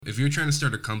if you're trying to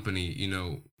start a company,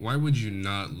 why would you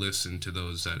not listen to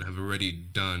those that have already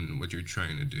done what you're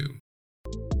trying to do?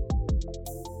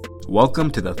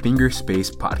 Welcome to the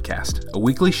Fingerspace Podcast, a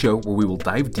weekly show where we will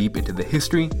dive deep into the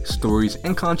history, stories,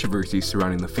 and controversies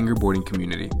surrounding the fingerboarding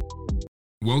community.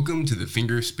 Welcome to the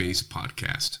Fingerspace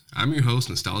Podcast. I'm your host,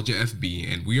 Nostalgia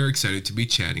FB, and we are excited to be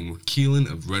chatting with Keelan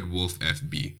of Red Wolf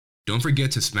FB. Don't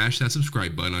forget to smash that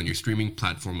subscribe button on your streaming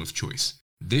platform of choice.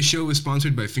 This show is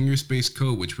sponsored by Fingerspace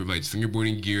Co., which provides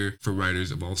fingerboarding gear for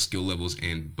riders of all skill levels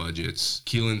and budgets.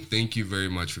 Keelan, thank you very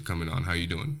much for coming on. How you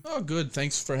doing? Oh, good.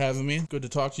 Thanks for having me. Good to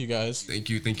talk to you guys. Thank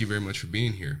you very much for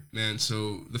being here. Man,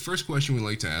 so the first question we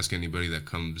like to ask anybody that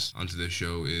comes onto this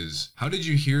show is, how did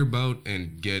you hear about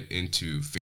and get into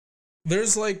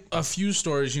There's like a few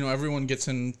stories, everyone gets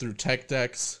in through tech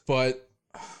decks, but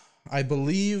I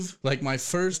believe like my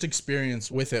first experience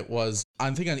with it was, I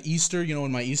think on Easter,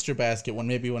 in my Easter basket, when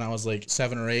I was like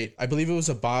 7 or 8, I believe it was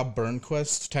a Bob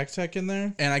Burnquist tech in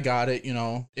there, and I got it.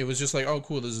 It was just like, oh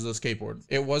cool, this is a skateboard.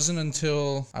 It wasn't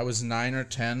until I was 9 or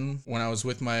 10 when I was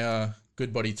with my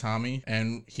good buddy Tommy,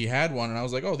 and he had one, and I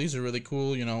was like, oh, these are really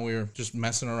cool. We were just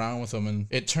messing around with them, and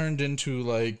it turned into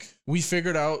like, we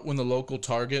figured out when the local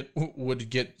Target would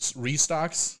get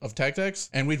restocks of tech decks,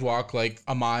 and we'd walk like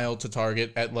a mile to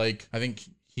Target at like, I think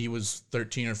he was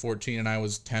 13 or 14 and I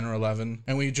was 10 or 11,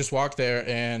 and we just walked there,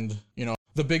 and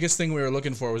the biggest thing we were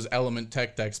looking for was Element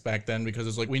tech decks back then, because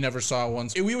it's like we never saw one.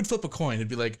 We would flip a coin. It'd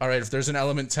be like, all right, if there's an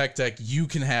Element tech deck, you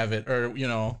can have it, or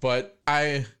but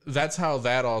that's how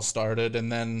that all started, and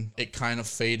then it kind of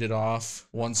faded off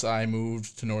once I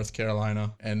moved to North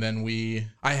Carolina, and then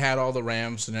I had all the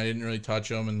ramps and I didn't really touch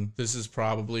them, and this is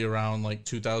probably around like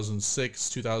 2006,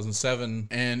 2007,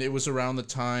 and it was around the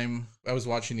time I was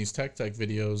watching these tech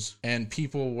videos, and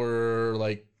people were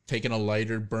like taking a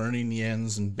lighter, burning the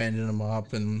ends and bending them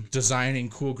up and designing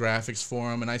cool graphics for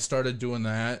them. And I started doing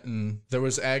that. And there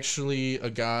was actually a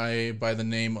guy by the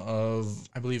name of,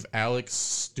 I believe, Alex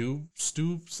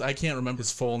Stoops. I can't remember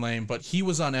his full name, but he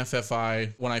was on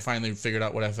FFI when I finally figured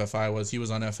out what FFI was. He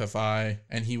was on FFI,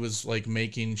 and he was like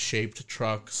making shaped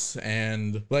trucks,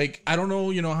 and like, I don't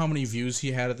know, how many views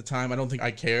he had at the time. I don't think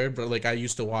I cared, but like, I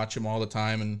used to watch him all the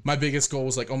time. And my biggest goal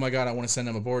was like, oh my God, I want to send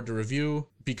him a board to review.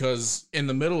 Because in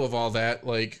the middle of all that,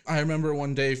 like, I remember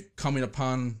one day coming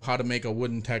upon how to make a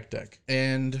wooden tech deck.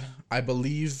 And I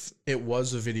believe it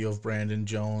was a video of Brandon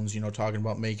Jones, talking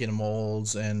about making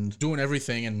molds and doing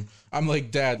everything. And I'm like,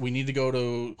 Dad, we need to go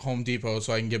to Home Depot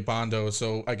so I can get Bondo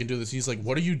so I can do this. He's like,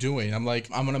 what are you doing? I'm like,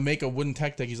 I'm going to make a wooden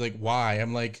tech deck. He's like, why?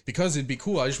 I'm like, because it'd be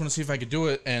cool. I just want to see if I could do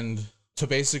it. And to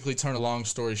basically turn a long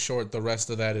story short, the rest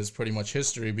of that is pretty much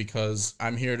history, because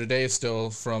I'm here today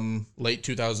still from late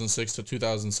 2006 to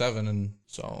 2007. And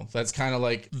so that's kind of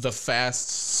like the fast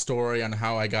story on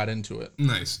how I got into it.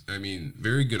 Nice. I mean,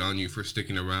 very good on you for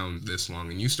sticking around this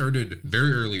long. And you started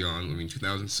very early on.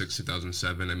 2006,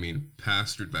 2007.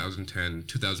 Past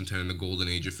 2010 in the golden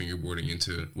age of fingerboarding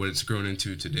into what it's grown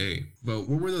into today. But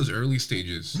what were those early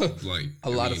stages like? A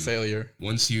lot of failure.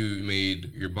 Once you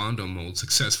made your Bondo mold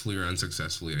successfully or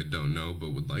unsuccessfully, I don't know,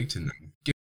 but would like to know.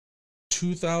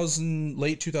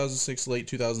 Late 2006, late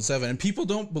 2007, and people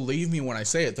don't believe me when I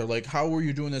say it. They're like, how were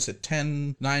you doing this at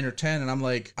 9 or 10? And I'm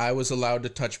like, I was allowed to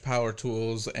touch power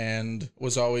tools and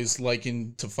was always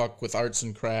liking to fuck with arts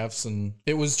and crafts, and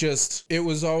it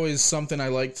was always something I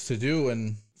liked to do.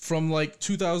 And from like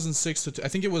 2006 to, I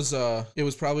think it was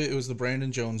the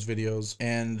Brandon Jones videos,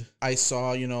 and I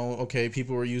saw, okay,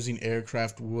 people were using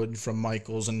aircraft wood from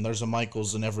Michaels, and there's a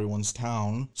Michaels in everyone's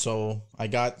town. So I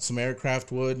got some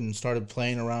aircraft wood and started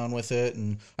playing around with it.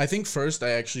 And I think first I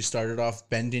actually started off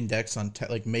bending decks on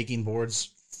like making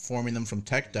boards, forming them from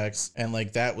tech decks, and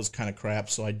like that was kind of crap.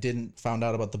 So I found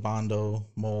out about the Bondo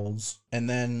molds. And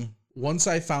then once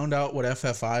I found out what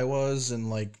FFI was and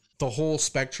like the whole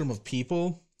spectrum of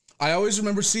people, I always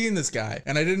remember seeing this guy,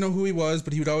 and I didn't know who he was,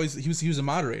 but he was a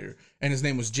moderator, and his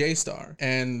name was J-Star,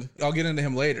 and I'll get into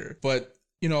him later. But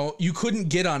you couldn't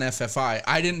get on FFI.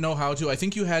 I didn't know how to. I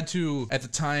think you had to, at the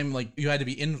time, like, you had to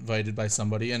be invited by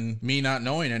somebody, and me not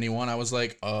knowing anyone, I was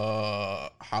like,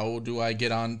 how do I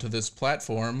get onto this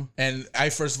platform? And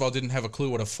I, first of all, didn't have a clue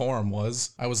what a forum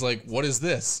was. I was like, what is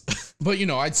this? But,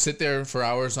 I'd sit there for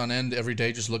hours on end every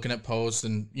day just looking at posts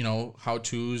and,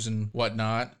 how-tos and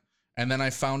whatnot. And then I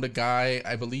found a guy,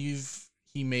 I believe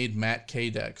he made Matt K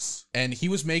decks, and he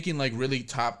was making like really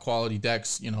top quality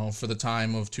decks, you know, for the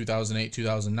time of 2008,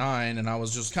 2009. And I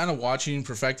was just kind of watching,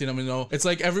 perfecting them. You know, it's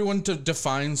like everyone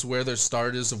defines where their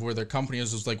start is of where their company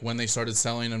is was like when they started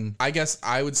selling. And I guess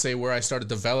I would say where I started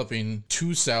developing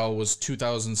to sell was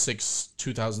 2006,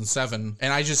 2007.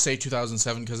 And I just say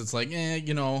 2007 because it's like,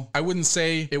 you know, I wouldn't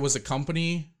say it was a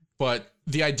company, but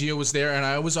the idea was there. And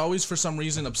I was always, for some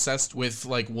reason, obsessed with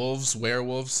like wolves,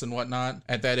 werewolves and whatnot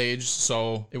at that age.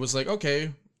 So it was like, okay, I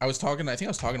think I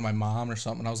was talking to my mom or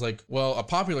something. I was like, well, a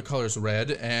popular color is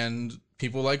red and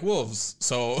people like wolves.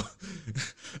 So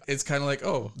it's kind of like,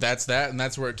 oh, that's that. And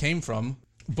that's where it came from.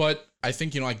 But I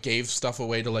think, you know, I gave stuff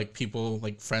away to like people,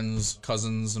 like friends,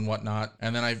 cousins and whatnot.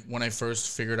 And then when I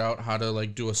first figured out how to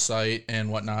like do a site and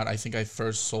whatnot, I think I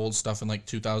first sold stuff in like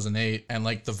 2008. And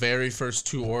like the very first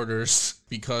 2 orders,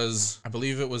 because I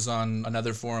believe it was on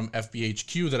another forum,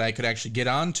 FBHQ, that I could actually get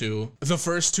onto. The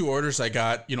first 2 orders I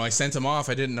got, you know, I sent them off.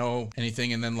 I didn't know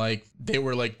anything. And then like they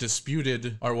were like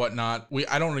disputed or whatnot.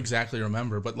 I don't exactly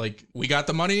remember, but like we got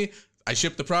the money. I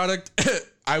shipped the product.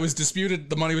 I was disputed.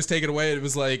 The money was taken away. It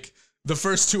was like the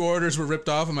first 2 orders were ripped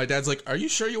off. And my dad's like, are you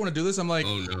sure you want to do this? I'm like,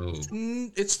 oh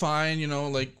no, it's fine. You know,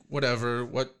 like whatever,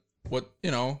 what, you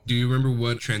know. Do you remember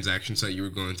what transaction site you were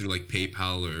going through, like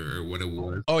PayPal or what it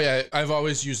was? Oh yeah. I've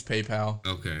always used PayPal.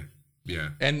 Okay. Yeah.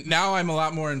 And now I'm a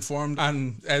lot more informed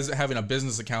as having a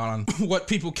business account on what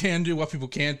people can do, what people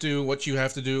can't do, what you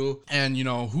have to do, and, you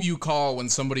know, who you call when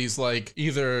somebody's like,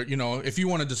 either, you know, if you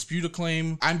want to dispute a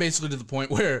claim. I'm basically to the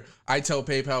point where I tell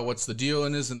PayPal what's the deal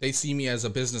and and they see me as a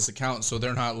business account. So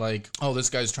they're not like, oh, this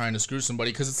guy's trying to screw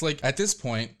somebody. Because it's like, at this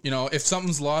point, you know, if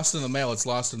something's lost in the mail, it's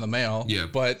lost in the mail. Yeah.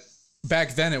 But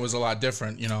back then it was a lot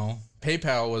different, you know.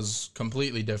 PayPal was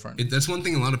completely different. That's one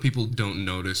thing a lot of people don't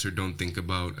notice or don't think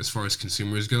about as far as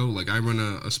consumers go. Like I run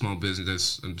a small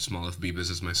business, a small FB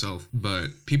business myself, but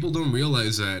people don't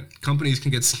realize that companies can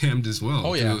get scammed as well.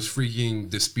 Oh yeah. Those freaking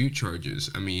dispute charges.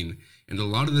 I mean, and a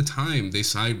lot of the time they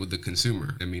side with the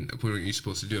consumer. I mean, what are you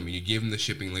supposed to do? I mean, you give them the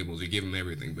shipping labels, you give them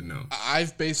everything, but no.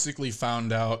 I've basically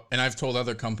found out, and I've told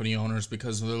other company owners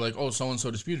because they're like, oh, so-and-so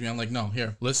disputed me. I'm like, no,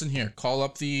 here, listen here. Call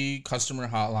up the customer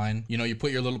hotline. You know, you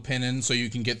put your little pin in so you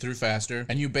can get through faster.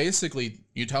 And you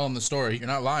tell them the story. You're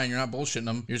not lying. You're not bullshitting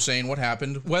them. You're saying what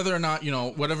happened. Whether or not, you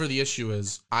know, whatever the issue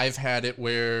is. I've had it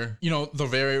where, you know, the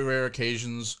very rare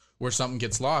occasions where something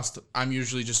gets lost, I'm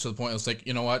usually just to the point, it's like,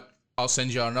 you know what? I'll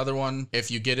send you out another one. If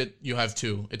you get it, you have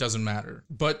 2. It doesn't matter.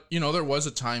 But, you know, there was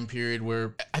a time period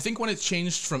where I think when it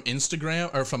changed from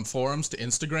Instagram or from forums to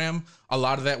Instagram, a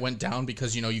lot of that went down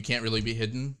because, you know, you can't really be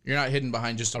hidden. You're not hidden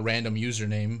behind just a random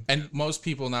username. And most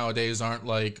people nowadays aren't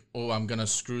like, oh, I'm going to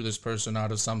screw this person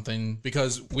out of something,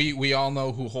 because we all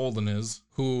know who Holden is,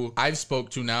 who I've spoke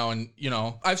to now. And, you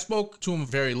know, I've spoke to him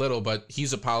very little, but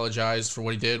he's apologized for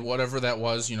what he did, whatever that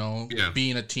was, you know,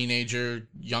 being a teenager,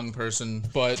 young person.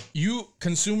 But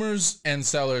consumers and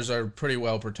sellers are pretty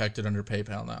well protected under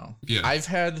PayPal now. Yeah. I've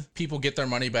had people get their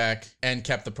money back and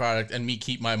kept the product, and me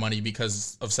keep my money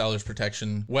because of seller's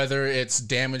protection, whether it's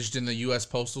damaged in the US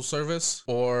Postal Service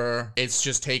or it's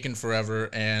just taken forever.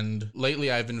 And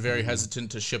lately I've been very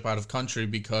hesitant to ship out of country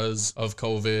because of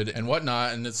COVID and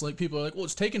whatnot. And it's like, people are like, well,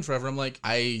 it's taken forever. I'm like,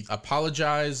 I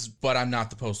apologize, but I'm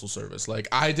not the Postal Service. Like,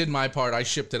 I did my part. I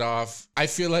shipped it off. I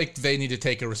feel like they need to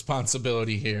take a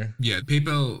responsibility here. Yeah,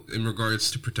 PayPal, in regards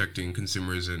to protecting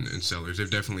consumers and sellers, they've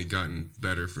definitely gotten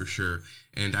better for sure.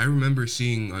 And I remember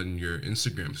seeing on your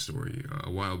Instagram story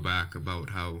a while back about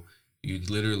how you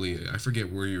literally, I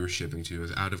forget where you were shipping to, it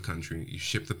was out of country, you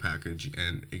shipped the package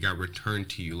and it got returned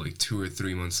to you like 2 or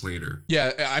 3 months later.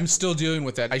 Yeah, I'm still dealing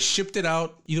with that. I shipped it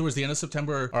out, either it was the end of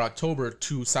September or October,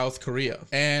 to South Korea.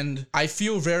 And I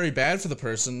feel very bad for the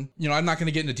person. You know, I'm not going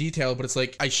to get into detail, but it's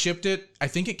like, I shipped it, I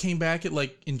think it came back at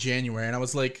like in January, and I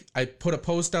was like, I put a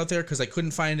post out there because I couldn't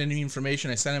find any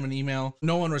information. I sent him an email.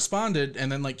 No one responded.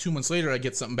 And then like 2 months later, I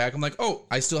get something back. I'm like, oh,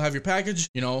 I still have your package.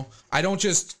 You know, I don't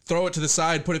just throw it to the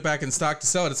side, put it back in stock to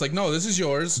sell it. It's like, no, this is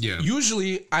yours. Yeah.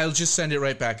 Usually I'll just send it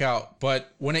right back out.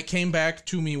 But when it came back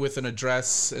to me with an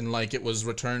address and like it was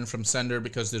returned from sender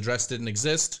because the address didn't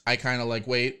exist, I kind of like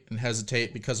wait and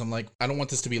hesitate because I'm like, I don't want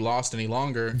this to be lost any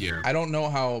longer. Yeah. I don't know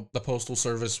how the Postal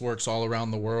Service works all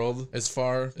around the world as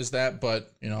far as that,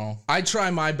 but you know, I try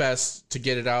my best to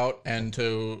get it out and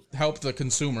to help the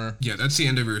consumer. Yeah, that's the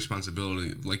end of your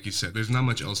responsibility. Like you said, there's not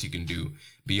much else you can do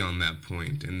beyond that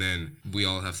point. And then we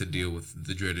all have to deal with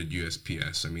the dreaded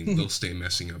USPS. I mean, they'll stay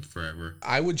messing up forever.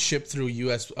 I would ship through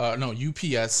UPS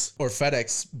or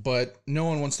FedEx, but no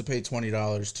one wants to pay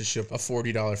 $20 to ship a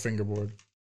 $40 fingerboard.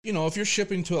 you know, if you're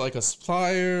shipping to like a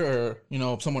supplier or, you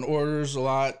know, someone orders a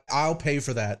lot, I'll pay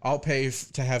for that. I'll pay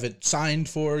to have it signed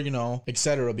for, you know,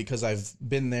 etc. because I've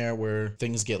been there where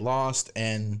things get lost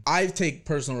and I take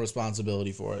personal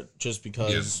responsibility for it just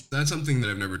because. Yeah, that's something that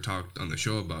I've never talked on the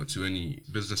show about to any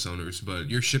business owners, but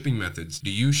your shipping methods,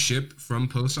 do you ship from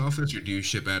post office or do you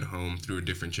ship at home through a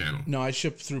different channel? No, I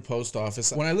ship through post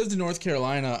office. When I lived in North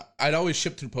Carolina, I'd always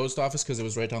ship through post office because it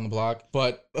was right down the block.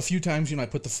 But a few times, you know, I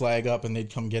put the flag up and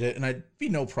they'd come get it and I'd be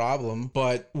no problem.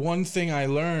 But one thing I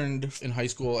learned in high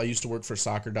school, I used to work for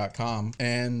soccer.com.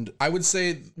 And I would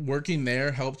say working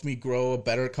there helped me grow a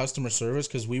better customer service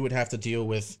because we would have to deal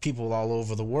with people all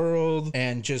over the world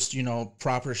and just, you know,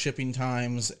 proper shipping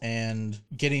times and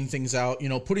getting things out, you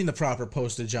know, putting the proper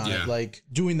postage on it, like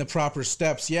doing the proper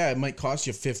steps. Yeah, it might cost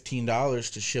you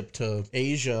 $15 to ship to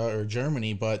Asia or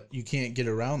Germany, but you can't get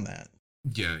around that.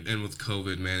 Yeah, and with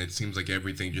COVID, man, it seems like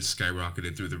everything just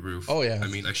skyrocketed through the roof. Oh, yeah. I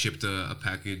mean, I shipped a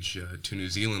package to New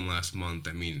Zealand last month.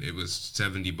 I mean, it was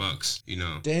 $70, you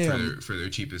know, for their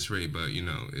cheapest rate. But, you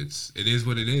know, it is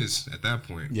what it is at that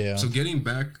point. Yeah. So getting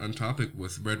back on topic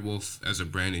with Red Wolf as a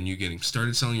brand and you getting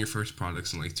started selling your first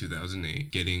products in like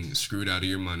 2008, getting screwed out of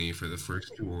your money for the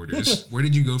first 2 orders, where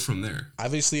did you go from there?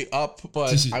 Obviously up,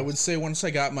 but I would say once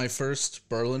I got my first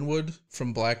Berlin wood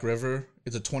from Black River,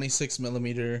 it's a 26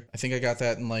 millimeter. I think I got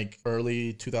that in like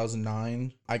early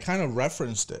 2009. I kind of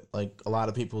referenced it like a lot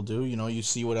of people do. You know, you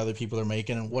see what other people are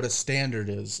making and what a standard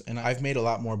is. And I've made a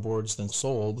lot more boards than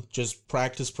sold. Just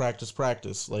practice, practice,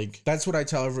 practice. Like that's what I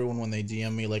tell everyone when they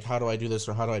DM me, like, how do I do this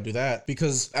or how do I do that?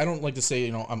 Because I don't like to say,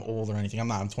 you know, I'm old or anything. I'm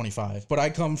not. I'm 25. But I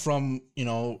come from, you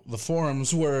know, the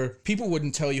forums where people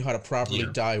wouldn't tell you how to properly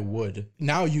dye wood.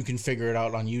 Now you can figure it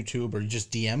out on YouTube or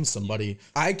just DM somebody.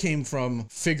 I came from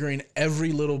figuring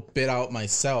every little bit out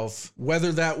myself,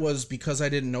 whether that was because I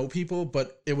didn't know people,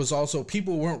 but it was also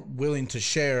people weren't willing to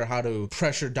share how to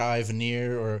pressure dye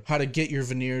veneer or how to get your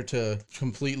veneer to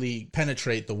completely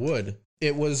penetrate the wood.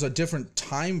 It was a different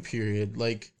time period,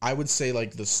 like I would say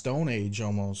like the Stone Age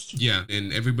almost. Yeah,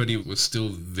 and everybody was still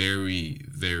very,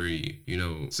 very, you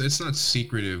know, it's not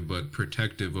secretive, but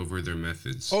protective over their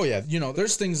methods. Oh yeah, you know,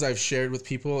 there's things I've shared with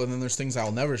people and then there's things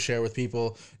I'll never share with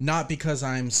people, not because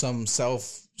I'm some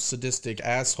sadistic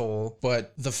asshole,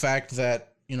 but the fact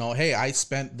that, you know, hey, I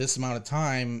spent this amount of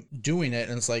time doing it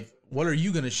and it's like, what are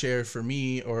you going to share for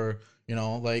me? Or, you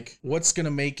know, like what's going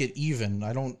to make it even?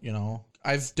 I don't, you know,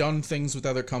 I've done things with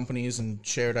other companies and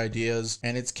shared ideas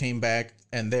and it's came back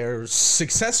and they're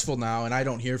successful now and I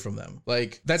don't hear from them.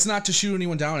 Like, that's not to shoot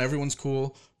anyone down. Everyone's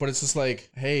cool. But it's just like,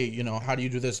 hey, you know, how do you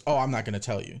do this? Oh, I'm not going to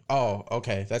tell you. Oh,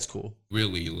 okay. That's cool.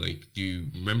 Really? Like, do you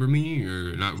remember me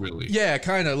or not really? Yeah,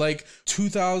 kind of. Like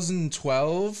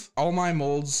 2012, all my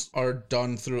molds are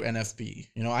done through NFB.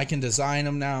 You know, I can design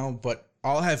them now, but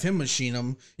I'll have him machine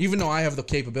them, even though I have the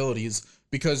capabilities,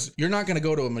 because you're not going to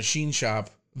go to a machine shop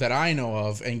that I know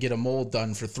of and get a mold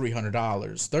done for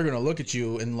 $300. They're going to look at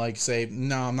you and like say,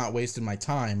 no, I'm not wasting my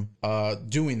time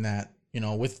doing that. You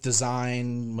know, with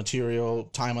design, material,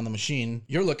 time on the machine,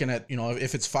 you're looking at, you know,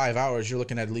 if it's 5 hours, you're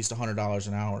looking at least $100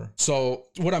 an hour. So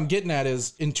what I'm getting at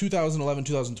is in 2011,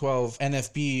 2012,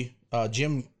 NFB,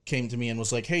 Jim came to me and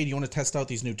was like, hey, do you want to test out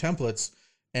these new templates?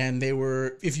 And they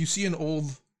were, if you see an old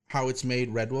How It's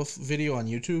Made Red Wolf video on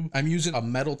YouTube, I'm using a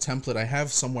metal template I have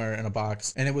somewhere in a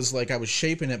box, and it was like I was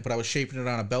shaping it, but I was shaping it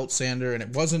on a belt sander, and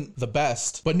it wasn't the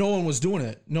best, but no one was doing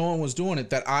it. No one was doing it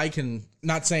that I can,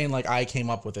 not saying like I came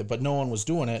up with it, but no one was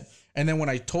doing it. And then when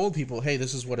I told people, hey,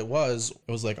 this is what it was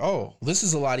like, oh, this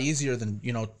is a lot easier than,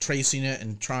 you know, tracing it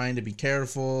and trying to be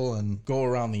careful and go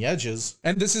around the edges.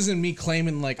 And this isn't me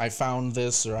claiming like I found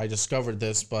this or I discovered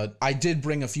this, but I did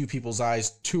bring a few people's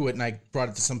eyes to it and I brought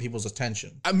it to some people's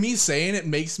attention. Me saying it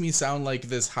makes me sound like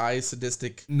this high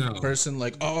sadistic person,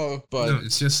 like, oh, but... No,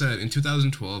 it's just that in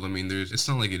 2012, I mean, it's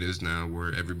not like it is now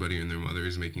where everybody and their mother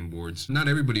is making boards. Not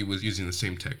everybody was using the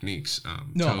same techniques.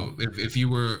 So if you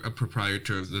were a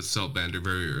proprietor of the Bander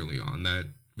very early on, that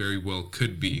very well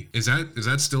could be. Is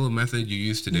that still a method you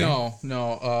use today?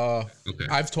 No. Okay.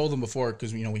 I've told him before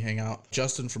because, you know, we hang out.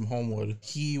 Justin from Homewood,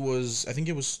 he was, I think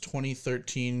it was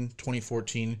 2013,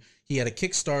 2014. He had a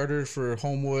Kickstarter for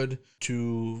Homewood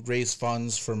to raise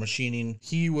funds for machining.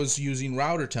 He was using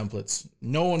router templates.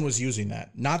 No one was using that.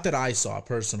 Not that I saw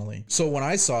personally. So when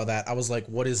I saw that, I was like,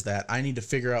 what is that? I need to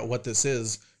figure out what this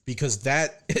is, because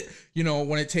that,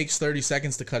 when it takes 30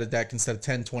 seconds to cut a deck instead of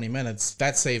 10, 20 minutes,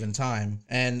 that's saving time.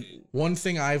 And one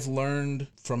thing I've learned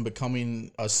from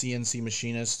becoming a CNC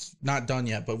machinist, not done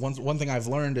yet, but one thing I've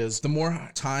learned is the more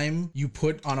time you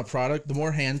put on a product, the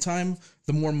more hand time,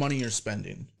 the more money you're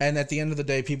spending. And at the end of the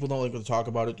day, people don't like to talk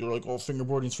about it. They're like, oh,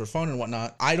 fingerboarding's for fun and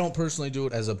whatnot. I don't personally do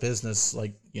it as a business,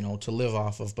 like, to live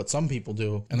off of, but some people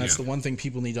do. And that's the one thing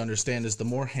people need to understand is the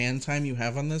more hand time you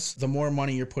have on this, the more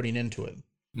money you're putting into it.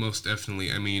 Most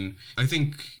definitely. I mean, I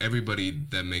think everybody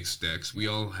that makes decks, we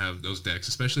all have those decks,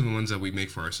 especially the ones that we make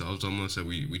for ourselves, almost that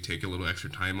we take a little extra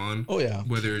time on. Oh, yeah.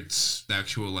 Whether it's the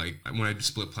actual, like, when I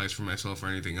split plies for myself or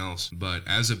anything else. But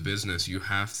as a business, you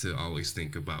have to always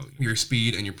think about your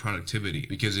speed and your productivity,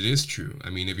 because it is true. I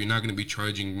mean, if you're not going to be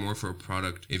charging more for a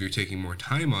product, if you're taking more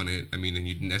time on it, I mean, then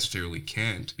you necessarily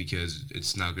can't, because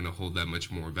it's not going to hold that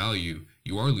much more value.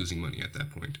 You are losing money at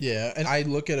that point. Yeah, and I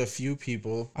look at a few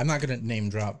people, I'm not going to name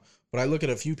drop, but I look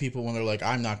at a few people when they're like,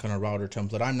 I'm not going to router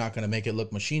template, I'm not going to make it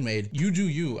look machine made. You do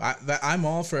you. I'm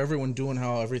all for everyone doing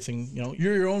how everything,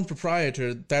 you're your own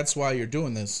proprietor, that's why you're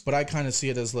doing this. But I kind of see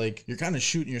it as like, you're kind of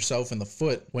shooting yourself in the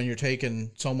foot when you're taking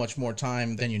so much more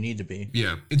time than you need to be.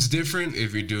 Yeah, it's different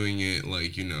if you're doing it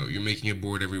like, you're making a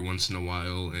board every once in a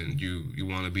while and you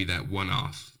want to be that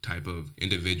one-off type of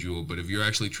individual. But if you're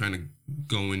actually trying to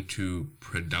go into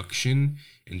production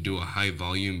and do a high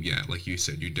volume, yeah, like you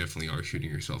said, you definitely are shooting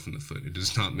yourself in the foot. It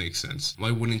does not make sense.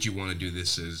 Why wouldn't you want to do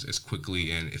this as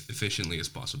quickly and efficiently as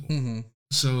possible? Mm-hmm.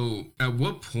 So at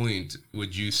what point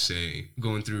would you say,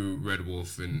 going through Red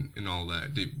Wolf and all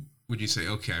that, would you say,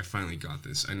 okay, I finally got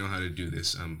this, I know how to do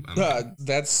this?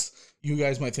 You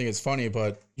guys might think it's funny,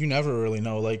 but you never really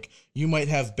know. Like, you might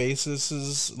have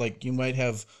bases, like you might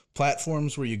have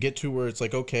platforms where you get to where it's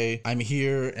like, okay, I'm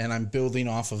here and I'm building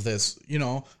off of this.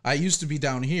 I used to be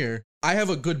down here. I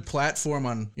have a good platform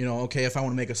on, okay, if I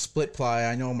want to make a split ply,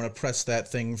 I know I'm going to press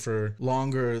that thing for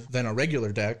longer than a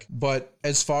regular deck. But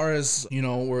as far as,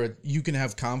 where you can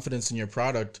have confidence in your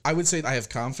product, I would say I have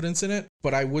confidence in it,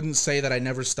 but I wouldn't say that I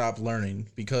never stop learning,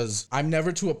 because I'm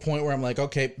never to a point where I'm like,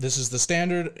 okay, this is the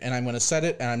standard and I'm going to set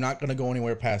it and I'm not going to go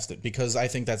anywhere past it, because I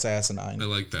think that's asinine. I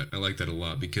like that. I like that a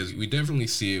lot, because we definitely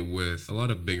see it with a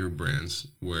lot of bigger brands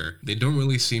where they don't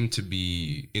really seem to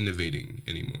be innovating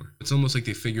anymore. It's almost like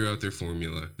they figure out their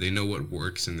formula, they know what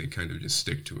works, and they kind of just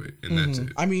stick to it, and that's it.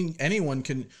 I mean, anyone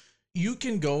can, you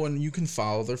can go and you can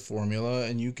follow their formula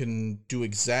and you can do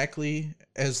exactly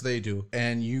as they do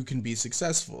and you can be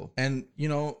successful. And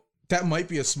that might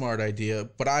be a smart idea,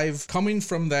 but coming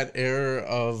from that era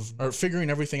of figuring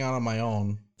everything out on my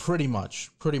own, pretty much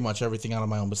everything out on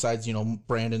my own, besides,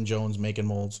 Brandon Jones making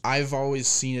molds. I've always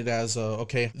seen it as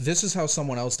okay, this is how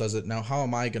someone else does it. Now, how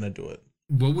am I going to do it?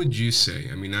 What would you say?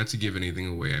 I mean, not to give anything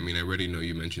away. I mean, I already know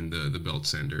you mentioned the belt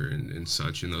sander and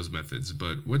such and those methods,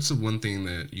 but what's the one thing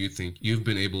that you think you've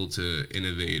been able to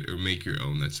innovate or make your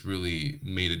own that's really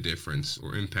made a difference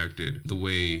or impacted the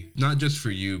way, not just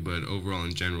for you, but overall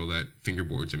in general, that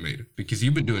fingerboards are made? Because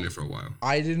you've been doing it for a while.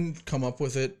 I didn't come up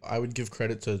with it. I would give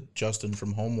credit to Justin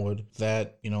from Homewood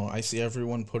that, I see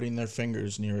everyone putting their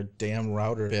fingers near a damn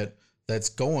router bit that's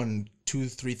going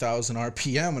 2,000-3,000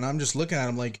 RPM, and I'm just looking at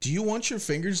him like, do you want your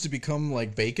fingers to become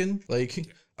like bacon? Like,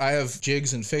 I have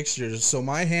jigs and fixtures, so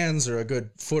my hands are a good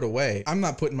foot away. I'm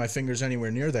not putting my fingers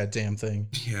anywhere near that damn thing.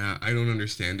 Yeah, I don't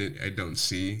understand it. I don't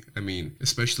see. I mean,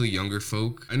 especially younger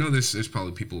folk. I know there's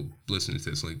probably people listening to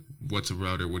this like, what's a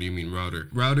router? What do you mean router?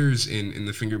 Routers in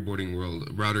the fingerboarding world,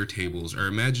 router tables, are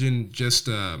imagine just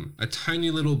a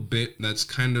tiny little bit that's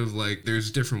kind of like,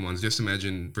 there's different ones. Just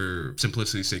imagine, for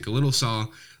simplicity's sake, a little saw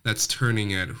that's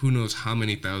turning at who knows how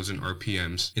many thousand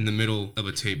RPMs in the middle of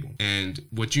a table. And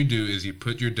what you do is you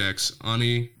put your decks on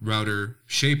a router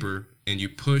shaper and you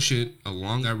push it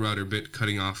along that router bit,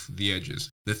 cutting off the edges.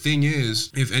 The thing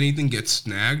is, if anything gets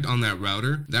snagged on that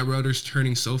router's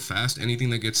turning so fast,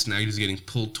 anything that gets snagged is getting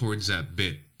pulled towards that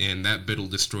bit, and that bit will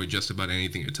destroy just about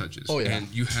anything it touches. Oh, yeah. And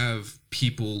you have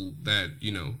people that,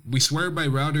 we swear by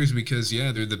routers because,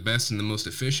 yeah, they're the best and the most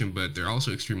efficient, but they're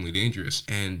also extremely dangerous.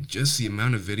 And just the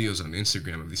amount of videos on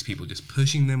Instagram of these people just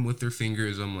pushing them with their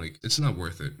fingers, I'm like, it's not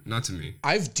worth it. Not to me.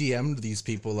 I've DM'd these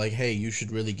people like, hey, you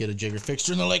should really get a jigger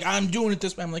fixture. And they're like, I'm doing it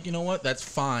this way. I'm like, you know what? That's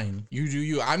fine. You do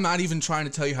you. I'm not even trying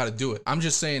to tell you how to do it. I'm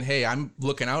just saying, hey, I'm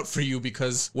looking out for you,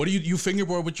 because what do you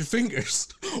fingerboard with your fingers?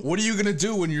 What are you going to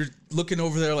do when you're looking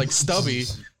over there like Stubby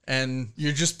and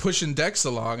you're just pushing decks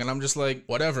along? And I'm just like,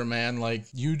 whatever, man. Like,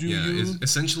 you do you. It's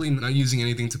essentially not using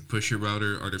anything to push your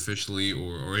router artificially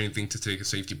or anything to take a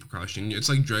safety precaution. It's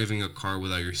like driving a car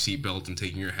without your seatbelt and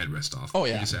taking your headrest off. Oh,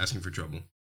 yeah. You're just asking for trouble.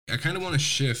 I kind of want to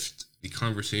shift the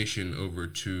conversation over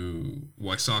to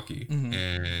Wysocki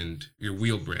and your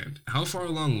wheel brand. How far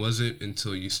along was it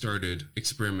until you started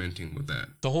experimenting with that?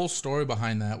 The whole story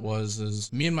behind that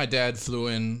is me and my dad flew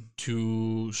in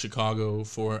to Chicago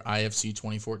for IFC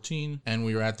 2014, and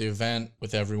we were at the event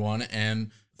with everyone,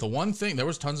 and the one thing, there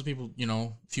was tons of people,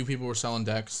 few people were selling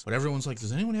decks, but everyone's like,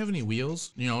 does anyone have any wheels?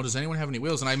 Does anyone have any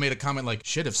wheels? And I made a comment like,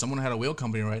 shit, if someone had a wheel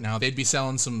company right now, they'd be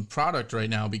selling some product right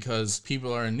now because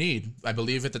people are in need. I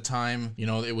believe at the time,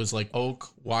 it was like Oak,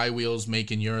 Y Wheels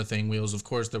making urethane wheels. Of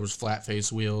course, there was Flat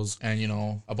Face Wheels and,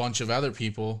 a bunch of other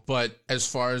people. But as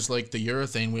far as like the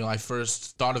urethane wheel, I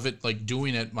first thought of it like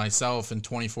doing it myself in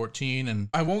 2014. And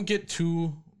I won't get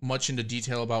too much into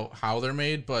detail about how they're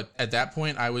made, but at that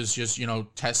point I was just,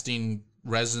 testing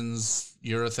resins,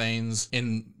 urethanes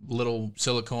in little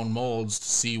silicone molds to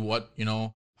see what,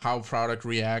 how product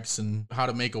reacts and how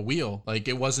to make a wheel. Like,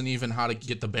 it wasn't even how to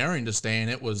get the bearing to stay in,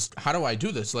 it was how do I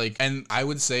do this? Like, and I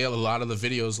would say a lot of the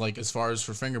videos, like as far as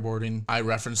for fingerboarding, I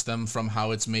referenced them from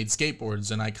how it's made skateboards,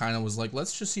 and I kind of was like,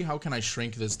 let's just see how can I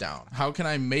shrink this down? How can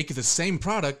I make the same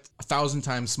product 1,000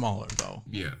 times smaller though?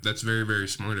 Yeah, that's very, very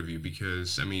smart of you,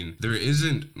 because there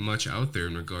isn't much out there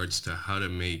in regards to how to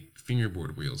make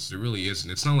fingerboard wheels. There really isn't.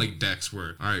 It's not like decks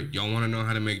where, all right, y'all want to know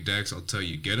how to make decks? I'll tell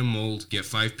you, get a mold, get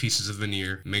 5 pieces of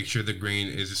veneer, make sure the grain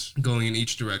is going in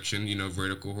each direction,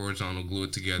 vertical, horizontal, glue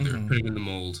it together, put it in the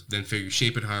mold, then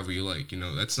shape it however you like.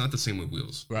 That's not the same with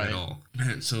wheels at all.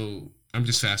 Man, so I'm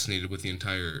just fascinated with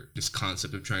this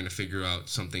concept of trying to figure out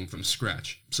something from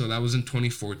scratch. So that was in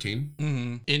 2014.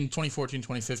 In 2014,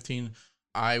 2015,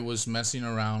 I was messing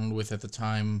around with, at the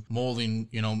time, molding,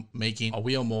 making a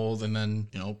wheel mold and then,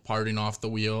 parting off the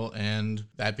wheel and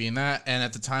that being that. And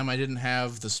at the time I didn't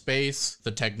have the space,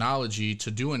 the technology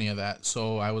to do any of that.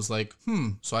 So I was like,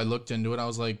 So I looked into it. I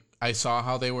was like, I saw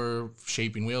how they were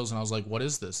shaping wheels and I was like, what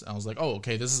is this? And I was like, oh,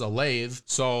 okay, this is a lathe.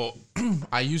 So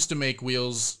I used to make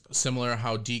wheels similar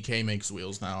how DK makes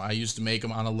wheels now. I used to make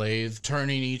them on a lathe,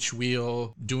 turning each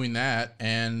wheel, doing that,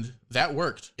 and that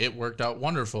worked. It worked out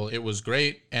wonderful. It was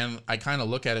great. And I kind of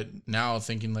look at it now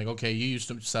thinking like, okay, you used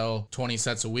to sell 20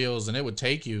 sets of wheels and it would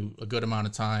take you a good amount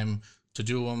of time to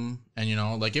do them. And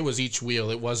it was each wheel.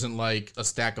 It wasn't like a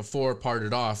stack of 4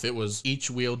 parted off. It was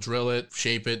each wheel, drill it,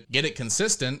 shape it, get it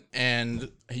consistent, and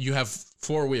you have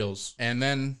 4 wheels. And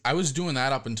then I was doing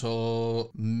that up until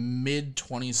mid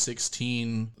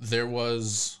 2016.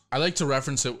 I like to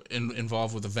reference it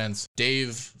involved with events.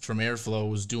 Dave from Airflow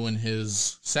was doing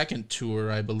his second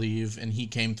tour, I believe, and he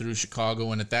came through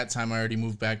Chicago. And at that time, I already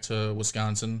moved back to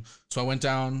Wisconsin. So I went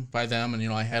down by them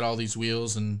and, I had all these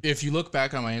wheels. And if you look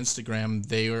back on my Instagram,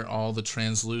 they are all the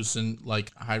translucent,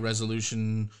 like high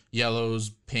resolution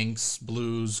yellows, pinks,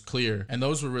 blues, clear. And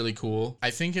those were really cool. I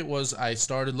think it was, I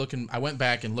went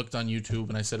back and looked on YouTube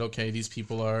and I said, okay, these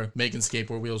people are making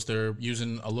skateboard wheels. They're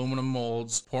using aluminum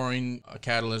molds, pouring a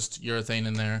catalyst, urethane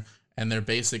in there, and they're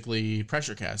basically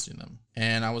pressure casting them.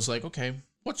 And I was like, okay,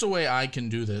 what's a way I can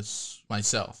do this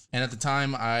myself? And at the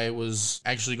time I was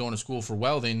actually going to school for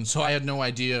welding, so I had no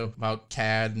idea about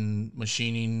CAD and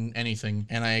machining, anything.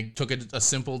 And I took a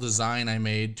simple design I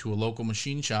made to a local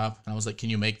machine shop and I was like, can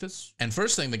you make this? And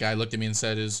first thing the guy looked at me and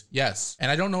said is yes. And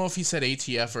I don't know if he said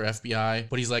ATF or FBI,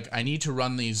 but he's like, I need to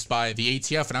run these by the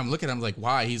ATF. And I'm looking at him like,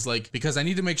 why? He's like, because I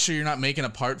need to make sure you're not making a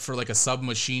part for like a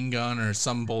submachine gun or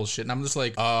some bullshit. And I'm just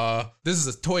like, this is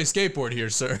a toy skateboard here,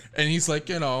 sir. And he's like,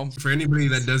 for anybody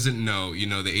that doesn't know,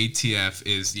 the ATF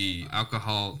is the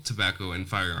Alcohol, Tobacco, and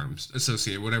Firearms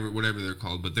Association, whatever they're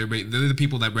called, but they're the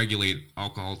people that regulate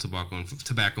alcohol, tobacco,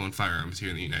 and firearms here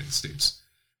in the United States.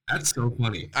 That's so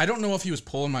funny. I don't know if he was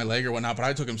pulling my leg or whatnot, but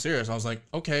I took him serious. I was like,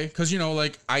 okay. Because,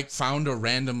 I found a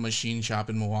random machine shop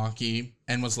in Milwaukee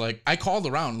and was like, I called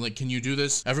around, like, can you do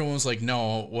this? Everyone was like,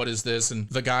 no, what is this? And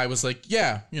the guy was like,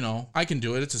 yeah, I can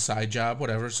do it. It's a side job,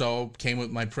 whatever. So came with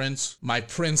my prints,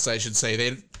 I should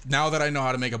say. Now that I know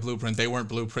how to make a blueprint, they weren't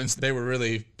blueprints. They were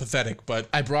really pathetic. But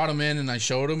I brought him in and I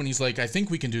showed him and he's like, I think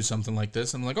we can do something like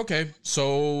this. I'm like, okay.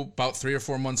 So about 3 or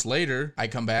 4 months later, I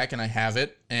come back and I have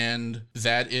it. And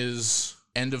that is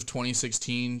end of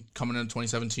 2016, coming into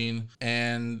 2017.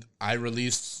 And I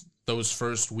released those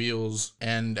first wheels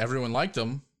and everyone liked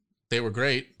them. They were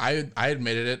great. I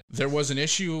admitted it. There was an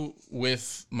issue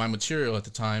with my material at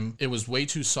the time. It was way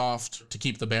too soft to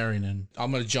keep the bearing in. I'm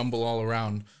going to jumble all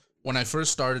around. When I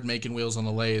first started making wheels on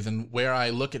the lathe and where I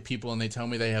look at people and they tell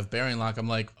me they have bearing lock, I'm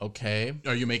like, okay,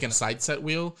 are you making a side set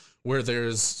wheel where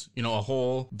there's, a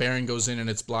hole, bearing goes in and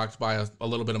it's blocked by a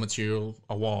little bit of material,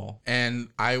 a wall? And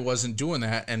I wasn't doing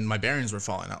that and my bearings were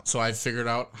falling out. So I figured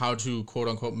out how to quote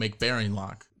unquote make bearing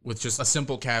lock with just a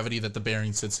simple cavity that the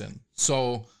bearing sits in.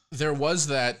 So There was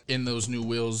that in those new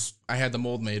wheels I had the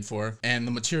mold made for, and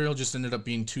the material just ended up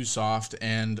being too soft,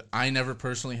 and I never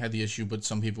personally had the issue, but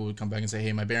some people would come back and say,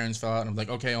 hey, my bearings fell out, and I'm like,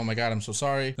 okay, oh my god, I'm so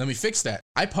sorry. Let me fix that.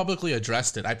 I publicly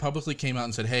addressed it. I publicly came out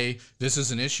and said, hey, this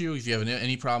is an issue. If you have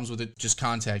any problems with it, just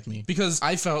contact me. Because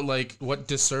I felt like, what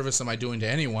disservice am I doing to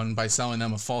anyone by selling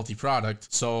them a faulty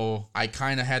product? So I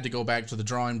kind of had to go back to the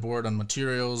drawing board on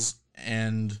materials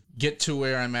and get to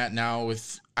where I'm at now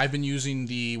with, I've been using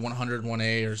the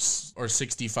 101A or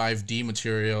 65D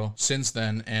material since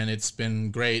then, and it's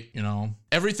been great, you know.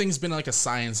 Everything's been like a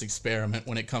science experiment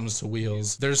when it comes to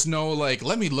wheels. There's no like,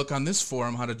 let me look on this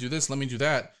forum how to do this, let me do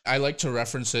that. I like to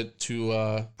reference it to,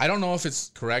 I don't know if it's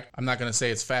correct, I'm not going to say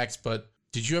it's facts, but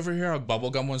did you ever hear how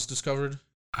bubblegum was discovered?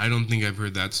 I don't think I've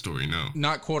heard that story, no.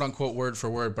 Not quote unquote word for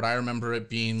word, but I remember it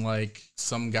being like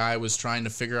some guy was trying to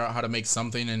figure out how to make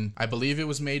something, and I believe it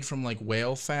was made from like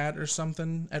whale fat or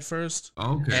something at first.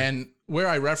 Okay. And where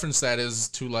I reference that is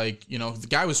to like, you know, the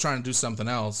guy was trying to do something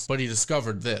else, but he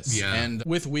discovered this. Yeah. And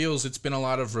with wheels, it's been a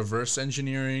lot of reverse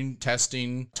engineering,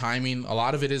 testing, timing. A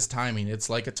lot of it is timing. It's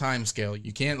like a time scale.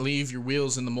 You can't leave your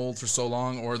wheels in the mold for so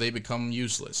long or they become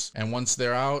useless. And once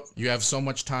they're out, you have so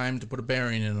much time to put a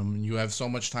bearing in them. You have so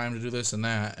much time to do this and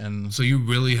that. And so you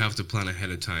really have to plan ahead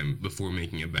of time before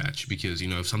making a batch, because, you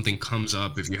know, if something comes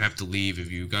up, if you have to leave,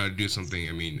 if you got to do something,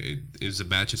 I mean, is the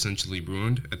batch essentially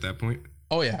ruined at that point?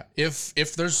 Oh yeah, if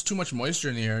there's too much moisture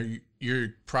in the air,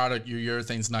 your product, your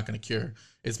urethane's not going to cure.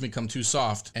 It's become too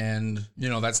soft, and you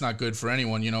know that's not good for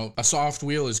anyone. You know, a soft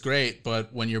wheel is great,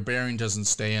 but when your bearing doesn't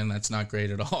stay in, that's not great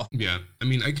at all. Yeah, I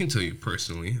mean, I can tell you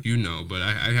personally, you know, but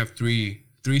I have three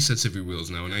sets of your wheels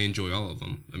now, and I enjoy all of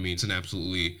them. I mean, it's an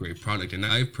absolutely great product, and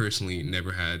I've personally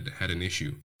never had an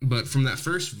issue. But from that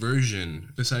first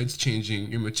version, besides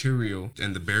changing your material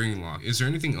and the bearing lock, is there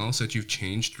anything else that you've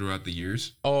changed throughout the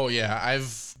years? Oh yeah,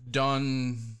 I've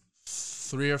done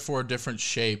 3 or 4 different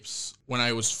shapes. When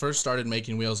I was first started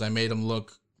making wheels, I made them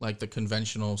look like the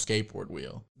conventional skateboard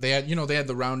wheel. They had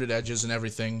the rounded edges and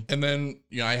everything. And then,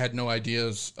 you know, I had no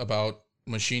ideas about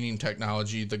machining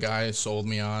technology. The guy sold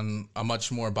me on a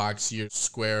much more boxier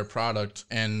square product,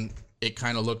 and it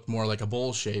kind of looked more like a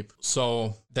bowl shape.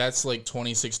 So that's like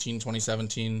 2016,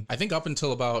 2017. I think up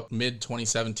until about mid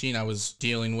 2017, I was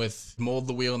dealing with mold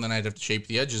the wheel and then I'd have to shape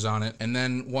the edges on it. And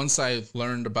then once I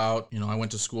learned about, you know, I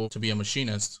went to school to be a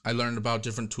machinist, I learned about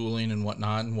different tooling and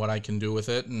whatnot and what I can do with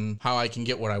it and how I can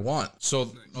get what I want.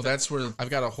 So that's where I've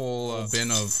got a whole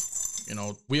bin of, you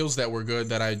know, wheels that were good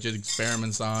that I did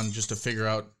experiments on just to figure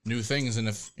out new things. And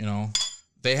if, you know,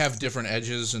 they have different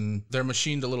edges and they're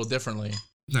machined a little differently.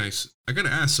 Nice. I gotta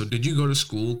ask, so did you go to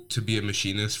school to be a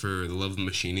machinist for the love of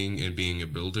machining and being a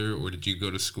builder, or did you go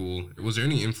to school, was there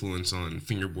any influence on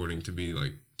fingerboarding to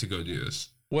go do this?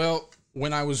 Well,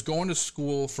 when I was going to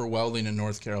school for welding in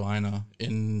North Carolina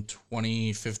in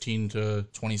 2015 to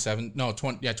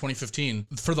 2015,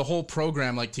 for the whole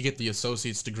program, like to get the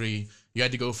associate's degree, you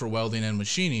had to go for welding and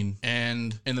machining.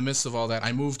 And in the midst of all that,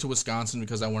 I moved to Wisconsin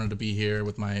because I wanted to be here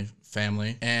with my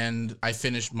family. And I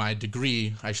finished my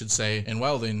degree, I should say, in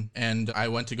welding. And I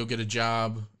went to go get a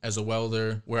job as a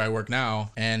welder where I work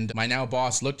now. And my now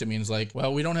boss looked at me and was like,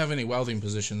 well, we don't have any welding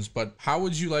positions, but how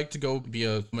would you like to go be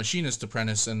a machinist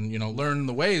apprentice and, you know, learn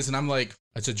the ways? And I'm like,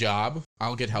 it's a job.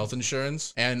 I'll get health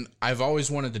insurance. And I've always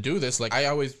wanted to do this. Like, I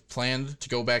always planned to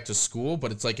go back to school,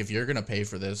 but it's like, if you're going to pay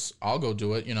for this, I'll go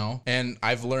do it, you know? And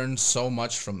I've learned so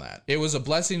much from that. It was a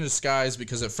blessing in disguise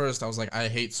because at first I was like, I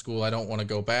hate school. I don't want to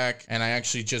go back. And I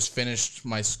actually just finished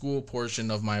my school portion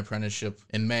of my apprenticeship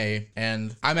in May.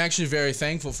 And I'm actually very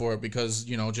thankful for it because,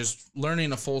 you know, just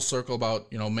learning a full circle about,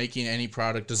 you know, making any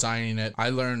product, designing it. I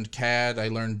learned CAD. I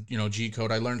learned, you know,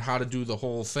 G-code. I learned how to do the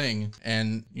whole thing.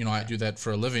 And, you know, I do that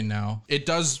for a living now. It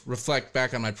does reflect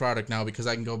back on my product now because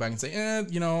I can go back and say,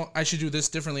 you know, I should do this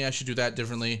differently. I should do that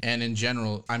differently. And in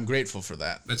general, I'm grateful for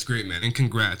that. That's great, man. And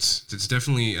congrats. It's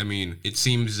definitely, I mean, it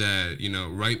seems that, you know,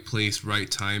 right place,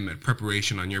 right time, and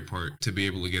preparation on your part to be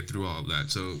able to get through all of that.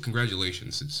 So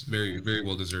congratulations. It's very, very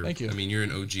well deserved. Thank you. I mean, you're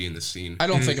an OG in the scene. I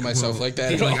don't think of myself like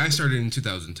that at all. I started in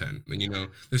 2010, and, you know,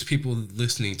 there's people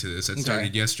listening to this that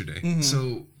started yesterday. Mm-hmm.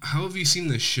 So how have you seen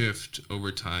the shift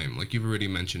over time? Like, you've already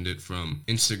mentioned it, from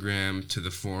Instagram to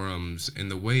the forums, and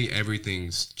the way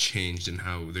everything's changed, and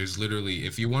how there's literally,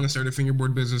 if you want to start a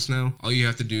fingerboard business now, all you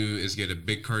have to do is get a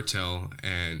big cartel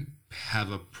and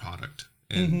have a product.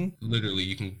 And literally,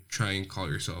 you can try and call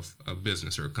yourself a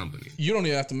business or a company. You don't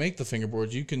even have to make the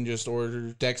fingerboards. You can just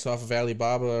order decks off of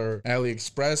Alibaba or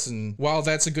AliExpress. And while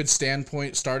that's a good starting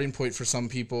point for some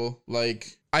people,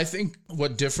 like, I think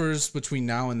what differs between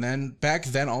now and then, back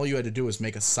then, all you had to do was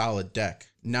make a solid deck.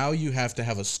 Now you have to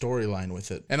have a storyline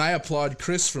with it. And I applaud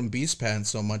Chris from Beast Pants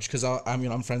so much because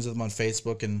I'm friends with him on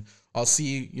Facebook, and I'll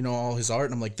see, all his art,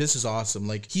 and I'm like, this is awesome.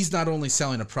 Like, he's not only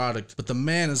selling a product, but the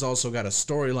man has also got a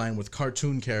storyline with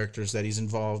cartoon characters that he's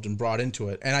involved and brought into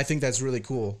it. And I think that's really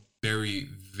cool. Very,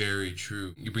 very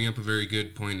true. You bring up a very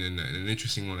good point and an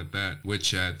interesting one at that,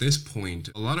 which at this point,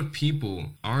 a lot of people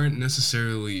aren't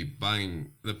necessarily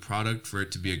buying the product for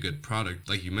it to be a good product.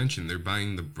 Like you mentioned, they're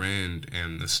buying the brand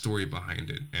and the story behind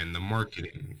it and the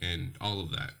marketing and all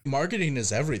of that. Marketing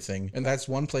is everything. And that's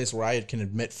one place where I can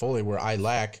admit fully where I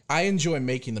lack. I enjoy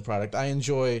making the product. I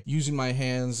enjoy using my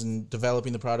hands and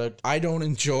developing the product. I don't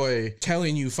enjoy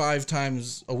telling you 5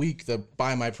 times a week that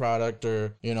buy my product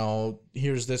or,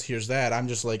 here's this, here's that. I'm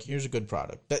just like, here's a good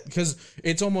product. Because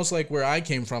it's almost like where I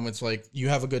came from. It's like, you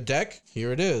have a good deck,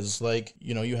 here it is. Like,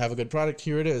 you have a good product,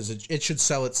 here it is. It should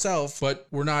sell itself, but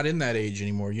we're not in that age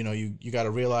anymore. You got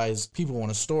to realize people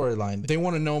want a storyline. They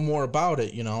want to know more about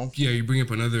it, Yeah, you bring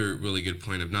up another really good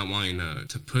point of not wanting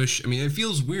to push. I mean, it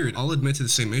feels weird. I'll admit to the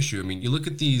same issue. I mean, you look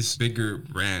at these bigger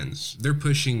brands, they're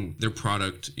pushing their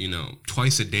product,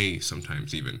 twice a day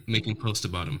sometimes even, making posts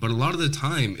about them. But a lot of the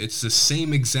time, it's the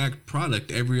same exact product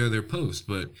every other post.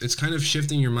 But it's kind of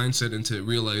shifting your mindset into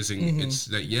realizing it's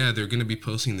that, they're going to be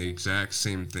posting the exact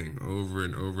same thing over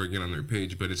and over again on their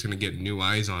page, but it's going to get new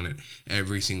eyes on it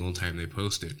every single time they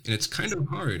post it. And it's kind of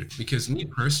hard because me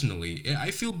personally,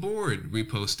 I feel bored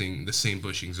reposting the same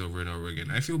bushings over and over again.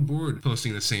 I feel bored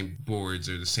posting the same boards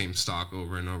or the same stock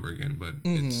over and over again, but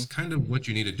it's kind of what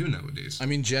you need to do nowadays. I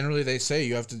mean, generally they say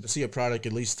you have to see a product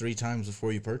at least 3 times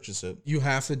before you purchase it. You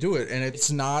have to do it. And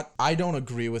it's not, I don't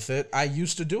agree with it. I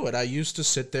used to do it. I used to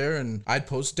sit there and I'd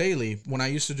post daily. When I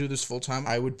used to do this full time,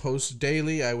 I would post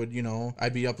daily. I would,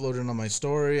 I'd be uploading on my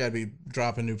story. I'd be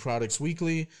dropping new products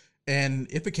weekly. And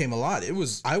it became a lot.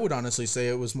 I would honestly say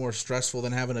it was more stressful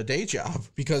than having a day job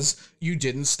because you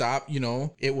didn't stop,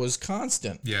 it was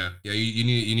constant. Yeah. You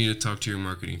need to talk to your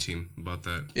marketing team about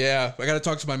that. Yeah. I got to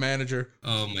talk to my manager.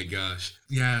 Oh my gosh.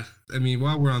 Yeah. I mean,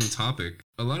 while we're on the topic,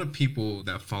 a lot of people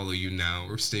that follow you now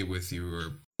or stay with you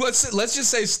or let's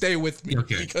just say stay with me.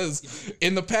 Okay. Because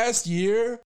in the past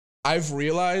year, I've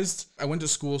realized I went to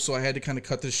school, so I had to kind of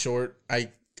cut this short.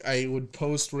 I would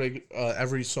post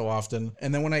every so often.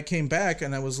 And then when I came back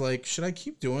and I was like, should I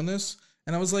keep doing this?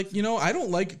 And I was like, I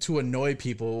don't like to annoy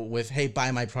people with, hey,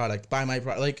 buy my product.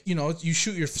 Like, you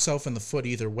shoot yourself in the foot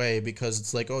either way because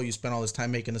it's like, oh, you spent all this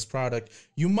time making this product.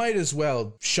 You might as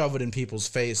well shove it in people's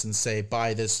face and say,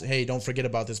 buy this. Hey, don't forget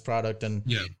about this product. And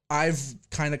I've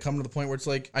kind of come to the point where it's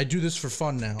like, I do this for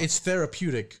fun now. It's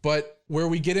therapeutic. But where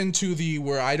we get into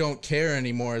where I don't care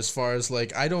anymore as far as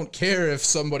like, I don't care if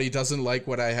somebody doesn't like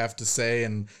what I have to say.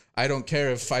 And I don't care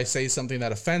if I say something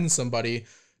that offends somebody.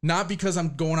 Not because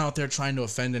I'm going out there trying to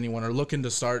offend anyone or looking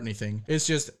to start anything. It's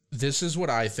just, this is what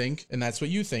I think, and that's what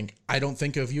you think. I don't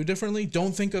think of you differently.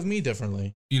 Don't think of me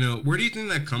differently. Where do you think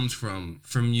that comes from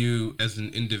you as an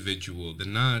individual, the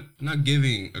not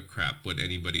giving a crap what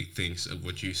anybody thinks of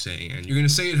what you're saying, and you're going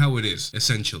to say it how it is,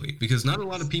 essentially, because not a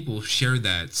lot of people share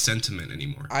that sentiment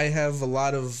anymore. I have a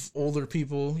lot of older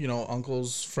people,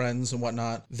 uncles, friends, and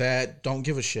whatnot, that don't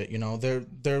give a shit, they're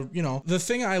the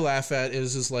thing I laugh at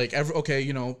is like,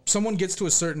 someone gets to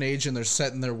a certain age and they're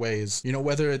set in their ways,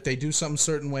 whether they do something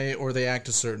certain way or they act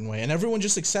a certain way, and everyone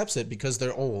just accepts it because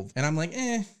they're old. And I'm like,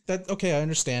 okay, I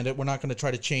understand it. We're not going to try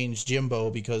to change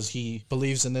Jimbo because he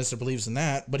believes in this or believes in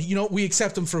that, but we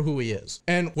accept him for who he is.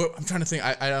 And I'm trying to think,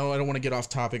 I don't want to get off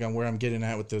topic on where I'm getting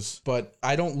at with this, but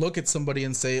I don't look at somebody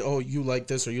and say, oh, you like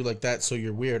this or you like that, so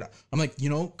you're weird. I'm like,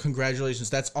 congratulations,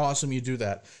 that's awesome, you do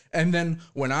that. And then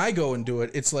when I go and do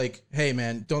it, it's like, hey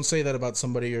man, don't say that about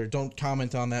somebody or don't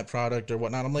comment on that product or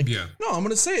whatnot. I'm like, no, I'm going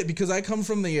to say it because I come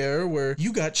from the era where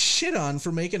you got shit on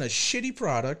for making a shitty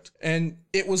product, and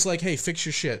it was like, hey, fix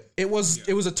your shit. It was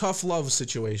a tough love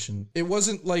situation. It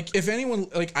wasn't like, if anyone,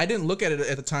 like, I didn't look at it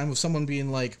at the time with someone being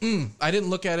like, I didn't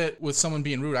look at it with someone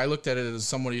being rude. I looked at it as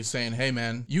somebody saying, hey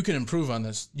man, you can improve on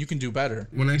this. You can do better.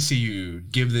 When I see you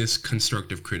give this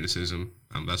constructive criticism,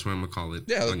 that's what I'm gonna call it,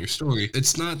 on your story,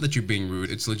 it's not that you're being rude.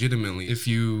 It's legitimately, if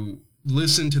you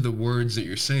listen to the words that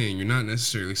you're saying, you're not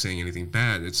necessarily saying anything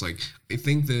bad. It's like, I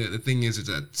think the thing is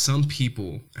that some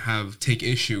people take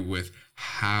issue with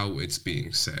how it's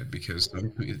being said, because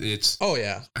it's,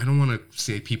 I don't want to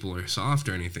say people are soft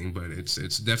or anything, but it's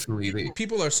definitely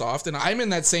people are soft, and I'm in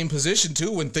that same position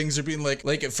too when things are being like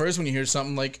at first when you hear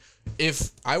something like, if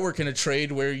I work in a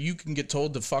trade where you can get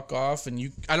told to fuck off,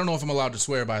 and I don't know if I'm allowed to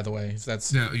swear, by the way, if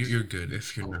that's... No, you're good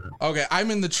if you're not. Okay,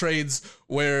 I'm in the trades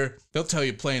where they'll tell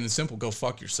you plain and simple, go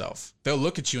fuck yourself. they'll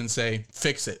look at you and say,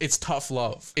 fix it. It's tough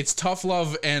love. It's tough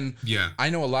love. And Yeah. I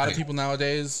know a lot of people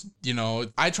nowadays, you know,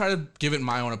 I try to give it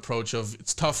my own approach of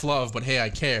it's tough love, but hey, I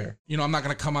care. You know, I'm not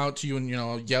going to come out to you and, you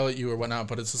know, yell at you or whatnot,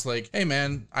 but it's just like, hey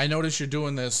man, I notice you're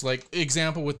doing this. Like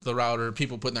example with the router,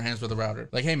 people putting their hands with the router.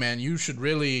 Like, hey man, you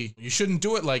shouldn't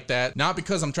do it like that. Not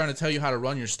because I'm trying to tell you how to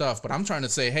run your stuff, but I'm trying to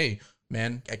say, hey,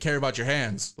 man, I care about your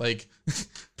hands. Like,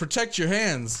 protect your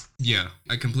hands. Yeah,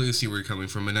 I completely see where you're coming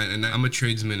from, and I'm a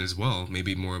tradesman as well.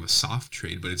 Maybe more of a soft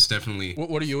trade, but it's definitely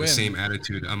what are you the in? same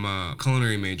attitude. I'm a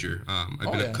culinary major. I've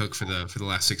been a cook for the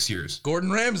last 6 years.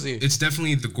 Gordon Ramsay. It's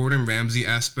definitely the Gordon Ramsay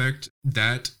aspect.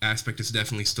 That aspect is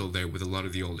definitely still there with a lot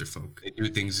of the older folk. They do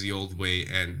things the old way,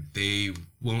 and they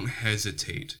won't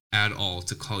hesitate at all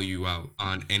to call you out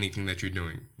on anything that you're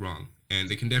doing wrong. And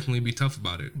they can definitely be tough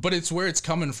about it. But it's where it's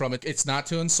coming from. It's not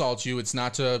to insult you. It's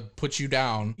not to put you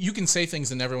down. You can say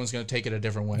things and everyone's going to take it a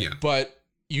different way. Yeah. But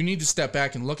you need to step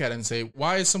back and look at it and say,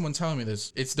 why is someone telling me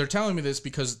this? They're telling me this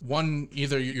because one,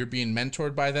 either you're being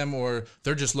mentored by them or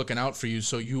they're just looking out for you.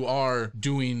 So you are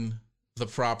doing the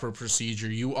proper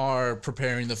procedure. You are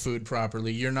preparing the food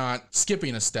properly. You're not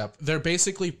skipping a step. They're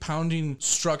basically pounding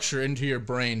structure into your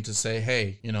brain to say,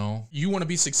 hey, you know, you want to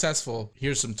be successful.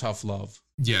 Here's some tough love.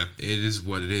 Yeah, it is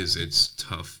what it is. It's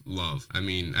tough love. I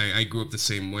mean, I grew up the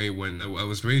same way when I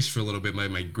was raised for a little bit by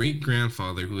my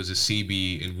great-grandfather, who was a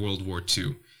CB in World War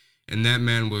II. And that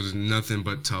man was nothing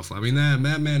but tough. I mean,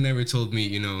 that man never told me,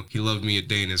 you know, he loved me a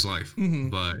day in his life. Mm-hmm.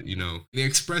 But, you know, they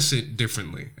express it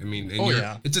differently. I mean,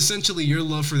 and it's essentially your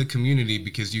love for the community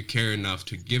because you care enough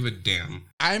to give a damn.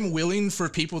 I'm willing for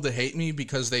people to hate me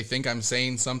because they think I'm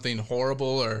saying something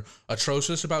horrible or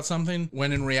atrocious about something,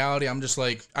 when in reality, I'm just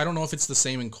like, I don't know if it's the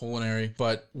same in culinary,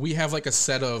 but we have like a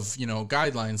set of, you know,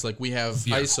 guidelines. Like we have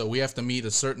ISO, we have to meet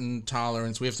a certain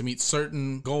tolerance, we have to meet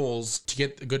certain goals to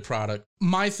get a good product.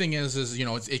 My thing is, you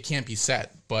know, it can't be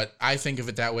set, but I think of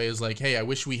it that way as like, hey, I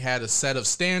wish we had a set of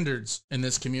standards in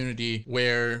this community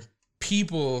where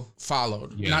people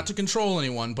followed, not to control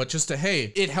anyone, but just to,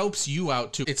 hey, it helps you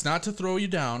out too. It's not to throw you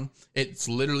down. It's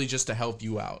literally just to help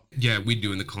you out. Yeah, we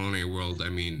do in the culinary world. I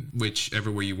mean,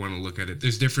 whichever way you want to look at it,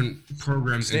 there's different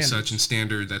programs and such and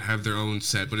standard that have their own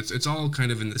set, but it's all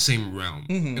kind of in the same realm.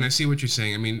 Mm-hmm. And I see what you're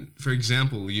saying. I mean, for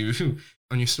example, you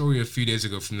on your story a few days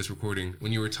ago from this recording,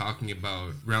 when you were talking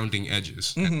about rounding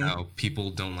edges and how people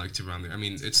don't like to round their, I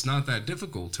mean, it's not that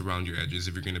difficult to round your edges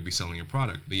if you're going to be selling a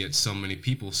product, but yet so many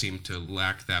people seem to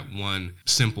lack that one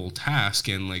simple task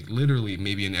and like literally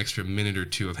maybe an extra minute or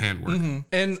two of handwork. Mm-hmm.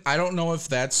 And I don't know if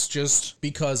that's just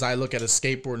because I look at a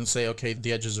skateboard and say, okay,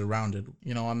 the edges are rounded.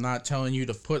 You know, I'm not telling you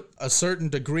to put a certain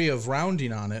degree of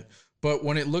rounding on it. But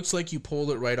when it looks like you pulled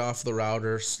it right off the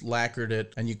router, lacquered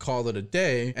it, and you called it a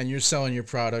day, and you're selling your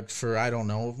product for, I don't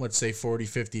know, let's say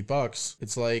 $40-$50,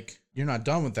 it's like, you're not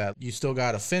done with that. You still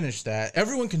got to finish that.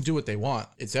 Everyone can do what they want.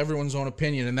 It's everyone's own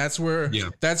opinion. And that's where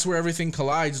everything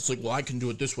collides. It's like, well, I can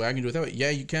do it this way. I can do it that way. Yeah,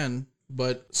 you can.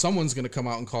 But someone's going to come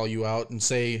out and call you out and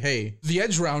say, hey, the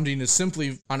edge rounding is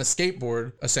simply on a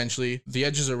skateboard, essentially. The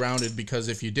edges are rounded because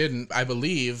if you didn't, I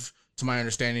believe, to my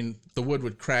understanding, the wood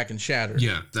would crack and shatter.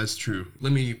 Yeah, that's true.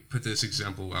 Let me put this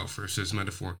example out first as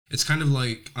metaphor. It's kind of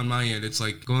like, on my end, it's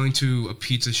like going to a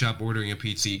pizza shop, ordering a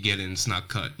pizza, you get it, and it's not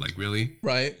cut. Like, really?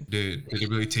 Right. Did it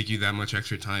really take you that much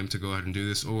extra time to go ahead and do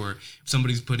this? Or if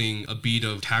somebody's putting a bead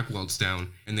of tack welds down,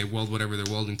 and they weld whatever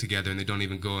they're welding together, and they don't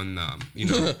even go and,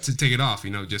 to take it off,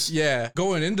 just... Yeah,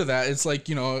 going into that, it's like,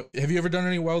 have you ever done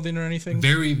any welding or anything?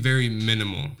 Very, very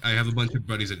minimal. I have a bunch of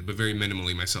buddies that do, but very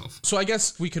minimally myself. So I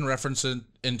guess we can reference it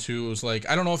into, is like,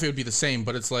 I don't know if it would be the same,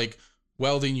 but it's like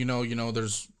welding,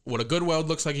 there's what a good weld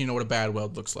looks like, what a bad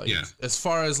weld looks like. Yeah. As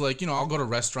far as like, I'll go to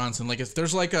restaurants and like, if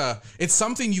there's like it's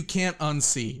something you can't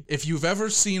unsee. If you've ever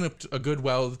seen a good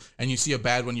weld and you see a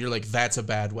bad one, you're like, that's a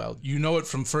bad weld. You know it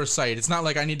from first sight. It's not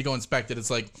like I need to go inspect it.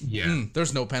 It's like,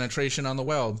 there's no penetration on the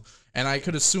weld. And I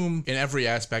could assume in every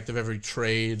aspect of every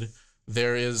trade,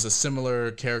 there is a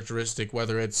similar characteristic,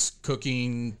 whether it's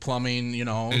cooking, plumbing,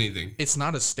 anything. It's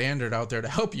not a standard out there to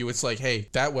help you. It's like, hey,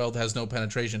 that weld has no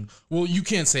penetration. Well, you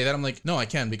can't say that. I'm like, no, I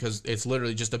can, because it's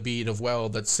literally just a bead of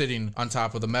weld that's sitting on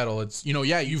top of the metal. It's,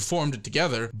 you formed it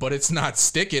together, but it's not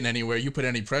sticking anywhere. You put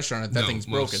any pressure on it, that thing's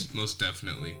broken. Most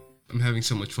definitely. I'm having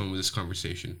so much fun with this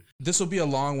conversation. This will be a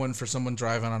long one for someone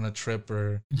driving on a trip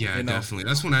or... Yeah, you know. Definitely.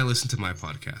 That's when I listen to my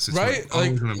podcast. It's right?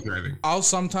 always when I'm driving. I'll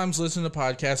sometimes listen to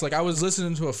podcasts. Like I was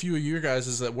listening to a few of your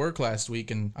guys' at work last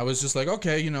week, and I was just like,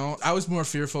 okay, you know, I was more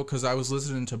fearful because I was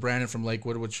listening to Brandon from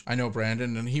Lakewood, which I know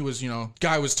Brandon, and he was, you know,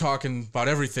 guy was talking about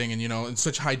everything and, you know, in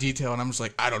such high detail, and I'm just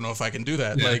like, I don't know if I can do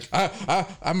that. Yeah. Like,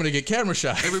 I'm going to get camera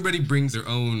shy. Everybody brings their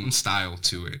own style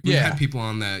to it. We've had people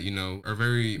on that, you know, are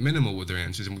very minimal with their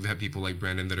answers, and we've had people like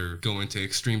Brandon that are going into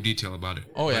extreme detail about it.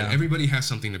 Oh, yeah. But everybody has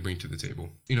something to bring to the table.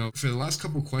 You know, for the last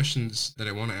couple questions that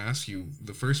I want to ask you,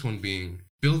 the first one being,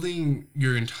 building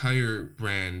your entire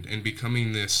brand and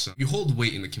becoming this, you hold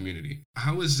weight in the community.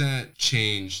 How has that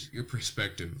changed your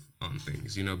perspective on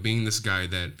things? You know, being this guy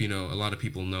that, you know, a lot of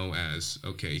people know as,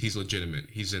 okay, he's legitimate,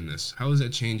 he's in this. How has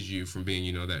that changed you from being,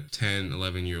 you know, that 10,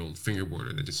 11-year-old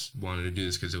fingerboarder that just wanted to do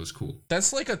this because it was cool?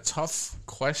 That's like a tough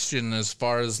question as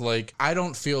far as like, I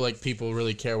don't feel like people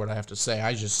really care what I have to say.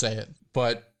 I just say it.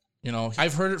 But you know,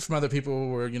 I've heard it from other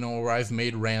people where, you know, where I've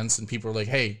made rants and people are like,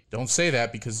 hey, don't say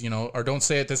that because, you know, or don't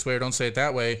say it this way or don't say it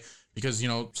that way. Because, you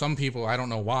know, some people, I don't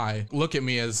know why, look at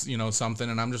me as, you know, something.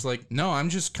 And I'm just like, no, I'm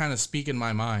just kind of speaking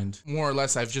my mind. More or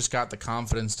less, I've just got the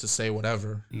confidence to say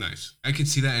whatever. Nice. I can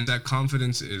see that. And that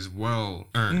confidence is well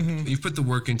earned. Mm-hmm. You've put the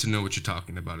work in to know what you're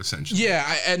talking about, essentially.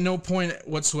 Yeah. At no point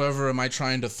whatsoever am I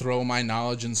trying to throw my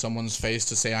knowledge in someone's face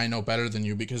to say I know better than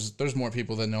you, because there's more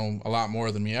people that know a lot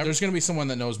more than me. There's going to be someone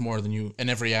that knows more than you in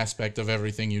every aspect of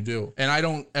everything you do. And I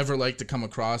don't ever like to come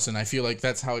across, and I feel like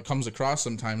that's how it comes across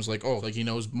sometimes, like, oh, like he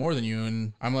knows more than you.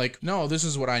 And I'm like, no, this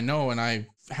is what I know, and I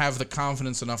have the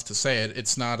confidence enough to say it.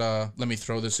 It's not let me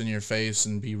throw this in your face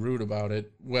and be rude about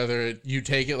it. Whether you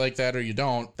take it like that or you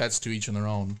don't, that's to each in their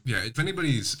own. Yeah, if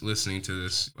anybody's listening to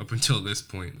this up until this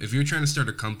point, if you're trying to start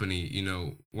a company, you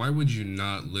know, why would you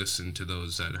not listen to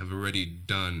those that have already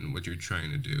done what you're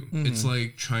trying to do? Mm-hmm. It's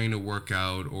like trying to work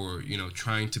out or, you know,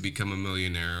 trying to become a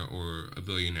millionaire or a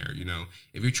billionaire, you know.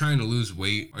 If you're trying to lose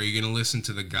weight, are you going to listen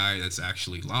to the guy that's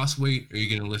actually lost weight? Or are you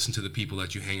going to listen to the people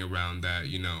that you hang around that,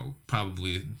 you know,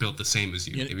 probably built the same as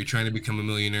you? If you're trying to become a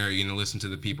millionaire, are you going to listen to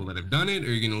the people that have done it, or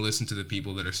are you going to listen to the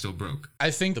people that are still broke?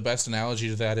 I think the best analogy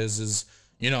to that is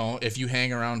you know, if you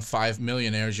hang around 5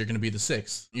 millionaires, you're going to be the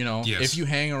 6th. You know, yes. If you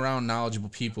hang around knowledgeable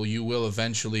people, you will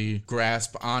eventually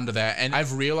grasp onto that. And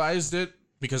I've realized it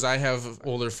because I have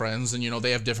older friends and, you know, they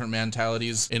have different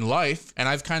mentalities in life. And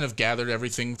I've kind of gathered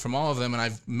everything from all of them and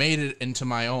I've made it into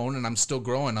my own, and I'm still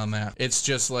growing on that. It's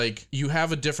just like you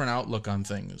have a different outlook on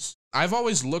things. I've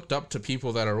always looked up to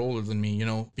people that are older than me, you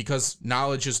know, because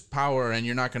knowledge is power, and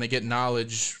you're not going to get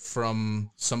knowledge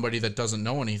from somebody that doesn't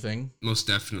know anything. Most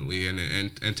definitely.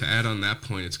 And to add on that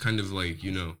point, it's kind of like,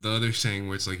 you know, the other saying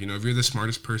where it's like, you know, if you're the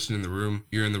smartest person in the room,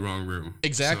 you're in the wrong room.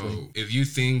 Exactly. So if you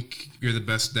think you're the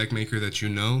best deck maker that you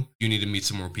know, you need to meet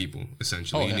some more people,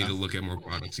 essentially. You need to look at more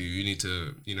products. You need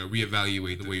to, you know,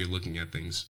 reevaluate the way you're looking at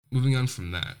things. Moving on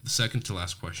from that, the second to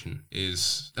last question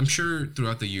is, I'm sure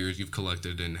throughout the years you've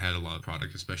collected and had a lot of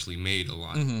product, especially made a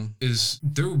lot. Mm-hmm. Is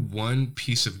there one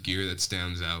piece of gear that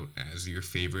stands out as your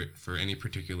favorite for any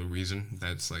particular reason?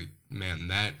 That's like, man,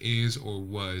 that is or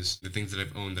was the things that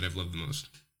I've owned that I've loved the most?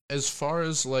 As far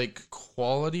as like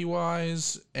quality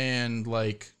wise and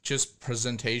like just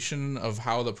presentation of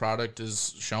how the product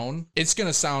is shown, it's going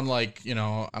to sound like, you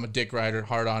know, I'm a dick rider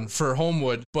hard on for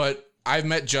Homewood, but I've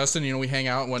met Justin, you know, we hang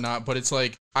out and whatnot, but it's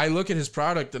like, I look at his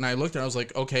product and I looked at it, I was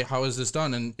like, okay, how is this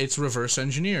done? And it's reverse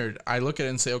engineered. I look at it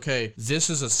and say, okay,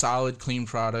 this is a solid, clean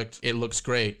product. It looks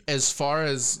great. As far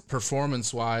as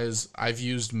performance wise, I've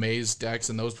used Maze decks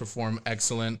and those perform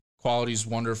excellent. Quality's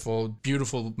wonderful,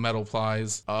 beautiful metal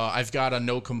plies. I've got a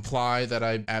No Comply that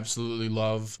I absolutely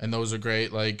love, and those are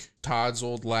great. Like Todd's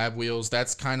old lab wheels,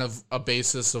 that's kind of a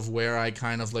basis of where I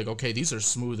kind of like, okay, these are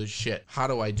smooth as shit. How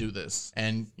do I do this?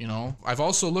 And, you know, I've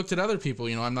also looked at other people,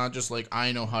 you know, I'm not just like,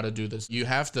 I know how to do this. You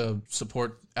have to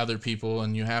support other people,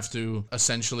 and you have to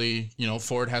essentially, you know,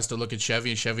 Ford has to look at Chevy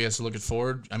and Chevy has to look at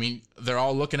Ford. I mean, they're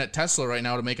all looking at Tesla right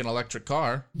now to make an electric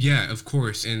car. Yeah, of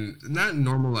course. And not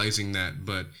normalizing that,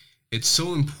 but it's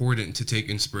so important to take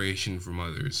inspiration from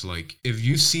others. Like, if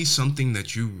you see something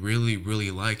that you really,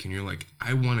 really like and you're like,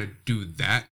 I want to do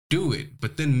that, do it,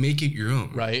 but then make it your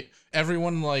own. Right.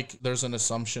 Everyone, like, there's an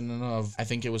assumption of, I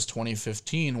think it was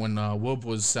 2015 when Whoop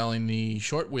was selling the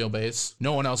short wheelbase.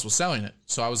 No one else was selling it.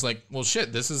 So I was like, well,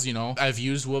 shit, this is, you know, I've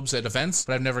used Whoops at events,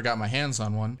 but I've never got my hands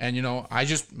on one. And, you know, I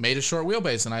just made a short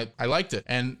wheelbase and I liked it.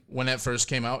 And when it first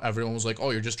came out, everyone was like, oh,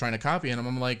 you're just trying to copy. And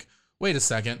I'm like, wait a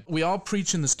second. We all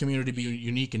preach in this community to be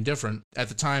unique and different. At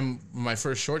the time, my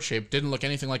first short shape didn't look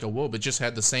anything like a Woob. It just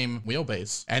had the same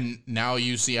wheelbase. And now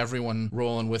you see everyone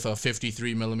rolling with a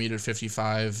 53 millimeter,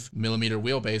 55 millimeter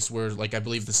wheelbase, where like I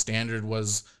believe the standard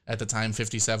was at the time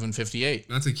 57, 58.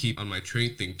 Not to keep on my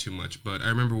trade thing too much, but I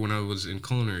remember when I was in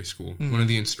culinary school, one of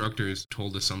the instructors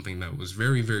told us something that was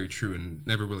very, very true and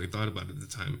never really thought about it at the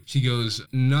time. She goes,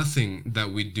 nothing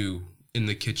that we do in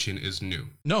the kitchen is new.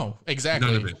 No,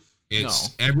 exactly. None of it.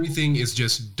 Everything is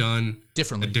just done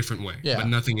differently, a different way, but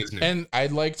nothing is new. And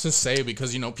I'd like to say,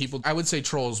 because, people, I would say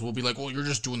trolls will be like, well, you're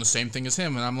just doing the same thing as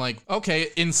him. And I'm like, okay,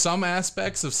 in some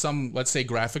aspects of some, let's say,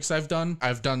 graphics I've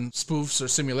done spoofs or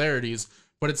similarities,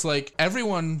 but it's like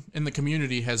everyone in the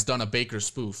community has done a Baker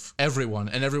spoof. Everyone.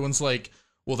 And everyone's like,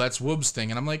 well, that's Woob's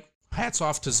thing. And I'm like, hats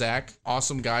off to Zach.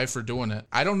 Awesome guy for doing it.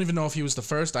 I don't even know if he was the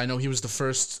first. I know he was the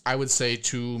first, I would say,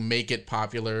 to make it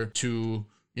popular, to,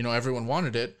 everyone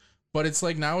wanted it. But it's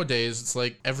like nowadays, it's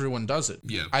like everyone does it.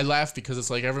 Yeah. I laugh because it's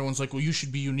like everyone's like, well, you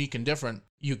should be unique and different.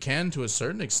 You can to a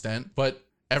certain extent, but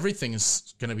everything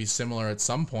is going to be similar at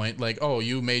some point. Like, oh,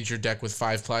 you made your deck with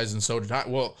 5 plies and so did I.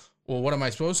 Well, what am I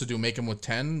supposed to do? Make them with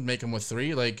 10? Make them with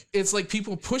 3? Like, it's like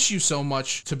people push you so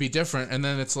much to be different, and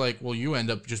then it's like, well, you end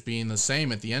up just being the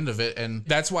same at the end of it. And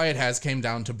that's why it has came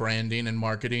down to branding and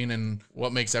marketing and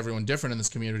what makes everyone different in this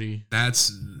community. That's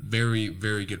very,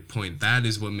 very good point. That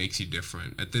is what makes you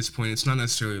different. At this point, it's not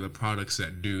necessarily the products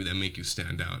that make you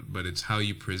stand out, but it's how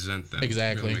you present them.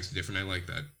 Exactly. That makes you different. I like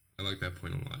that. I like that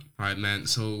point a lot. All right, man.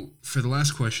 So for the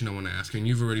last question I want to ask, and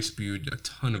you've already spewed a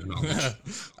ton of knowledge.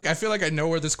 I feel like I know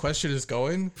where this question is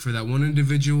going. For that one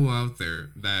individual out there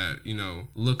that,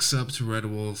 looks up to Red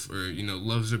Wolf or,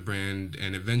 loves the brand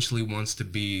and eventually wants to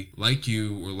be like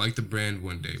you or like the brand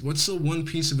one day, what's the one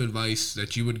piece of advice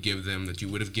that you would give them that you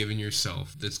would have given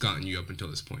yourself that's gotten you up until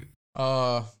this point?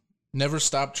 Never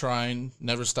stop trying,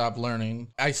 never stop learning.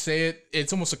 I say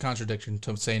it's almost a contradiction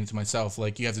to saying it to myself,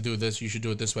 like, you have to do this, you should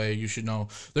do it this way, you should know,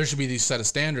 there should be these set of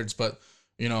standards, but,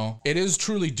 it is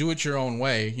truly do it your own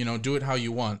way, do it how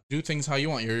you want, do things how you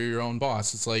want, you're your own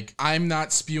boss. It's like, I'm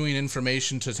not spewing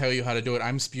information to tell you how to do it,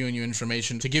 I'm spewing you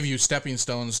information to give you stepping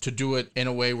stones to do it in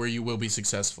a way where you will be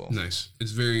successful. Nice.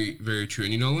 It's very, very true.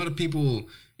 And, a lot of people,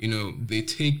 they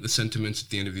take the sentiments at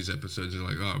the end of these episodes and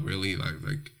they're like, oh, really?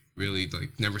 Really,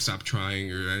 never stop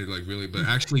trying, or really, but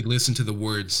actually listen to the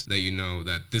words that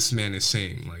that this man is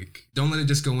saying. Like, don't let it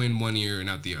just go in one ear and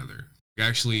out the other.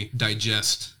 Actually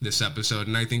digest this episode,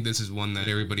 and I think this is one that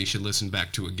everybody should listen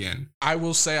back to again. I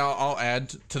will say, I'll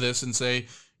add to this and say,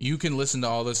 you can listen to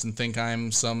all this and think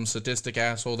I'm some sadistic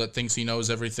asshole that thinks he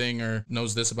knows everything or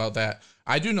knows this about that.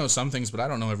 I do know some things, but I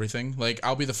don't know everything. Like,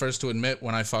 I'll be the first to admit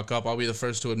when I fuck up. I'll be the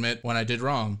first to admit when I did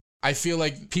wrong. I feel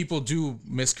like people do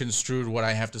misconstrue what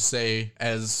I have to say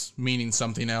as meaning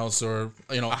something else, or,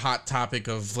 a hot topic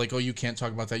of like, oh, you can't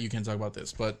talk about that, you can't talk about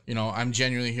this. But, I'm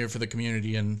genuinely here for the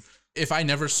community. And if I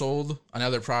never sold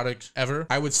another product ever,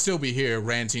 I would still be here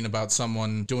ranting about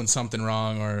someone doing something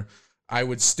wrong, or I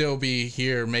would still be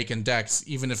here making decks,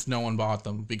 even if no one bought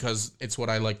them, because it's what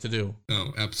I like to do.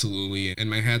 Oh, absolutely. And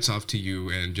my hat's off to you,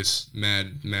 and just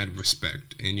mad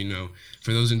respect. And,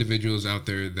 for those individuals out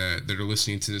there that are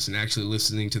listening to this and actually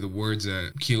listening to the words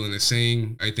that Keelan is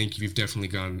saying, I think you've definitely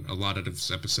gotten a lot out of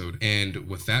this episode. And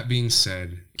with that being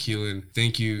said, Keelan,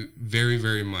 thank you very,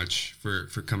 very much for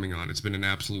coming on. It's been an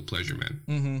absolute pleasure, man.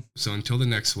 Mm-hmm. So until the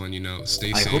next one,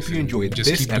 stay safe. I hope you enjoyed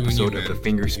this episode of the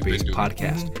Fingerspace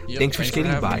podcast. Mm-hmm. Yep, Thanks for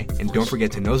skating by, and don't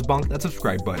forget to nosebonk that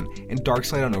subscribe button and dark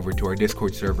slide on over to our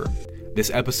Discord server. This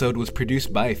episode was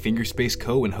produced by Fingerspace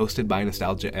Co. and hosted by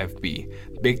Nostalgia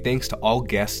FB. Big thanks to all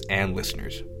guests and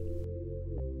listeners.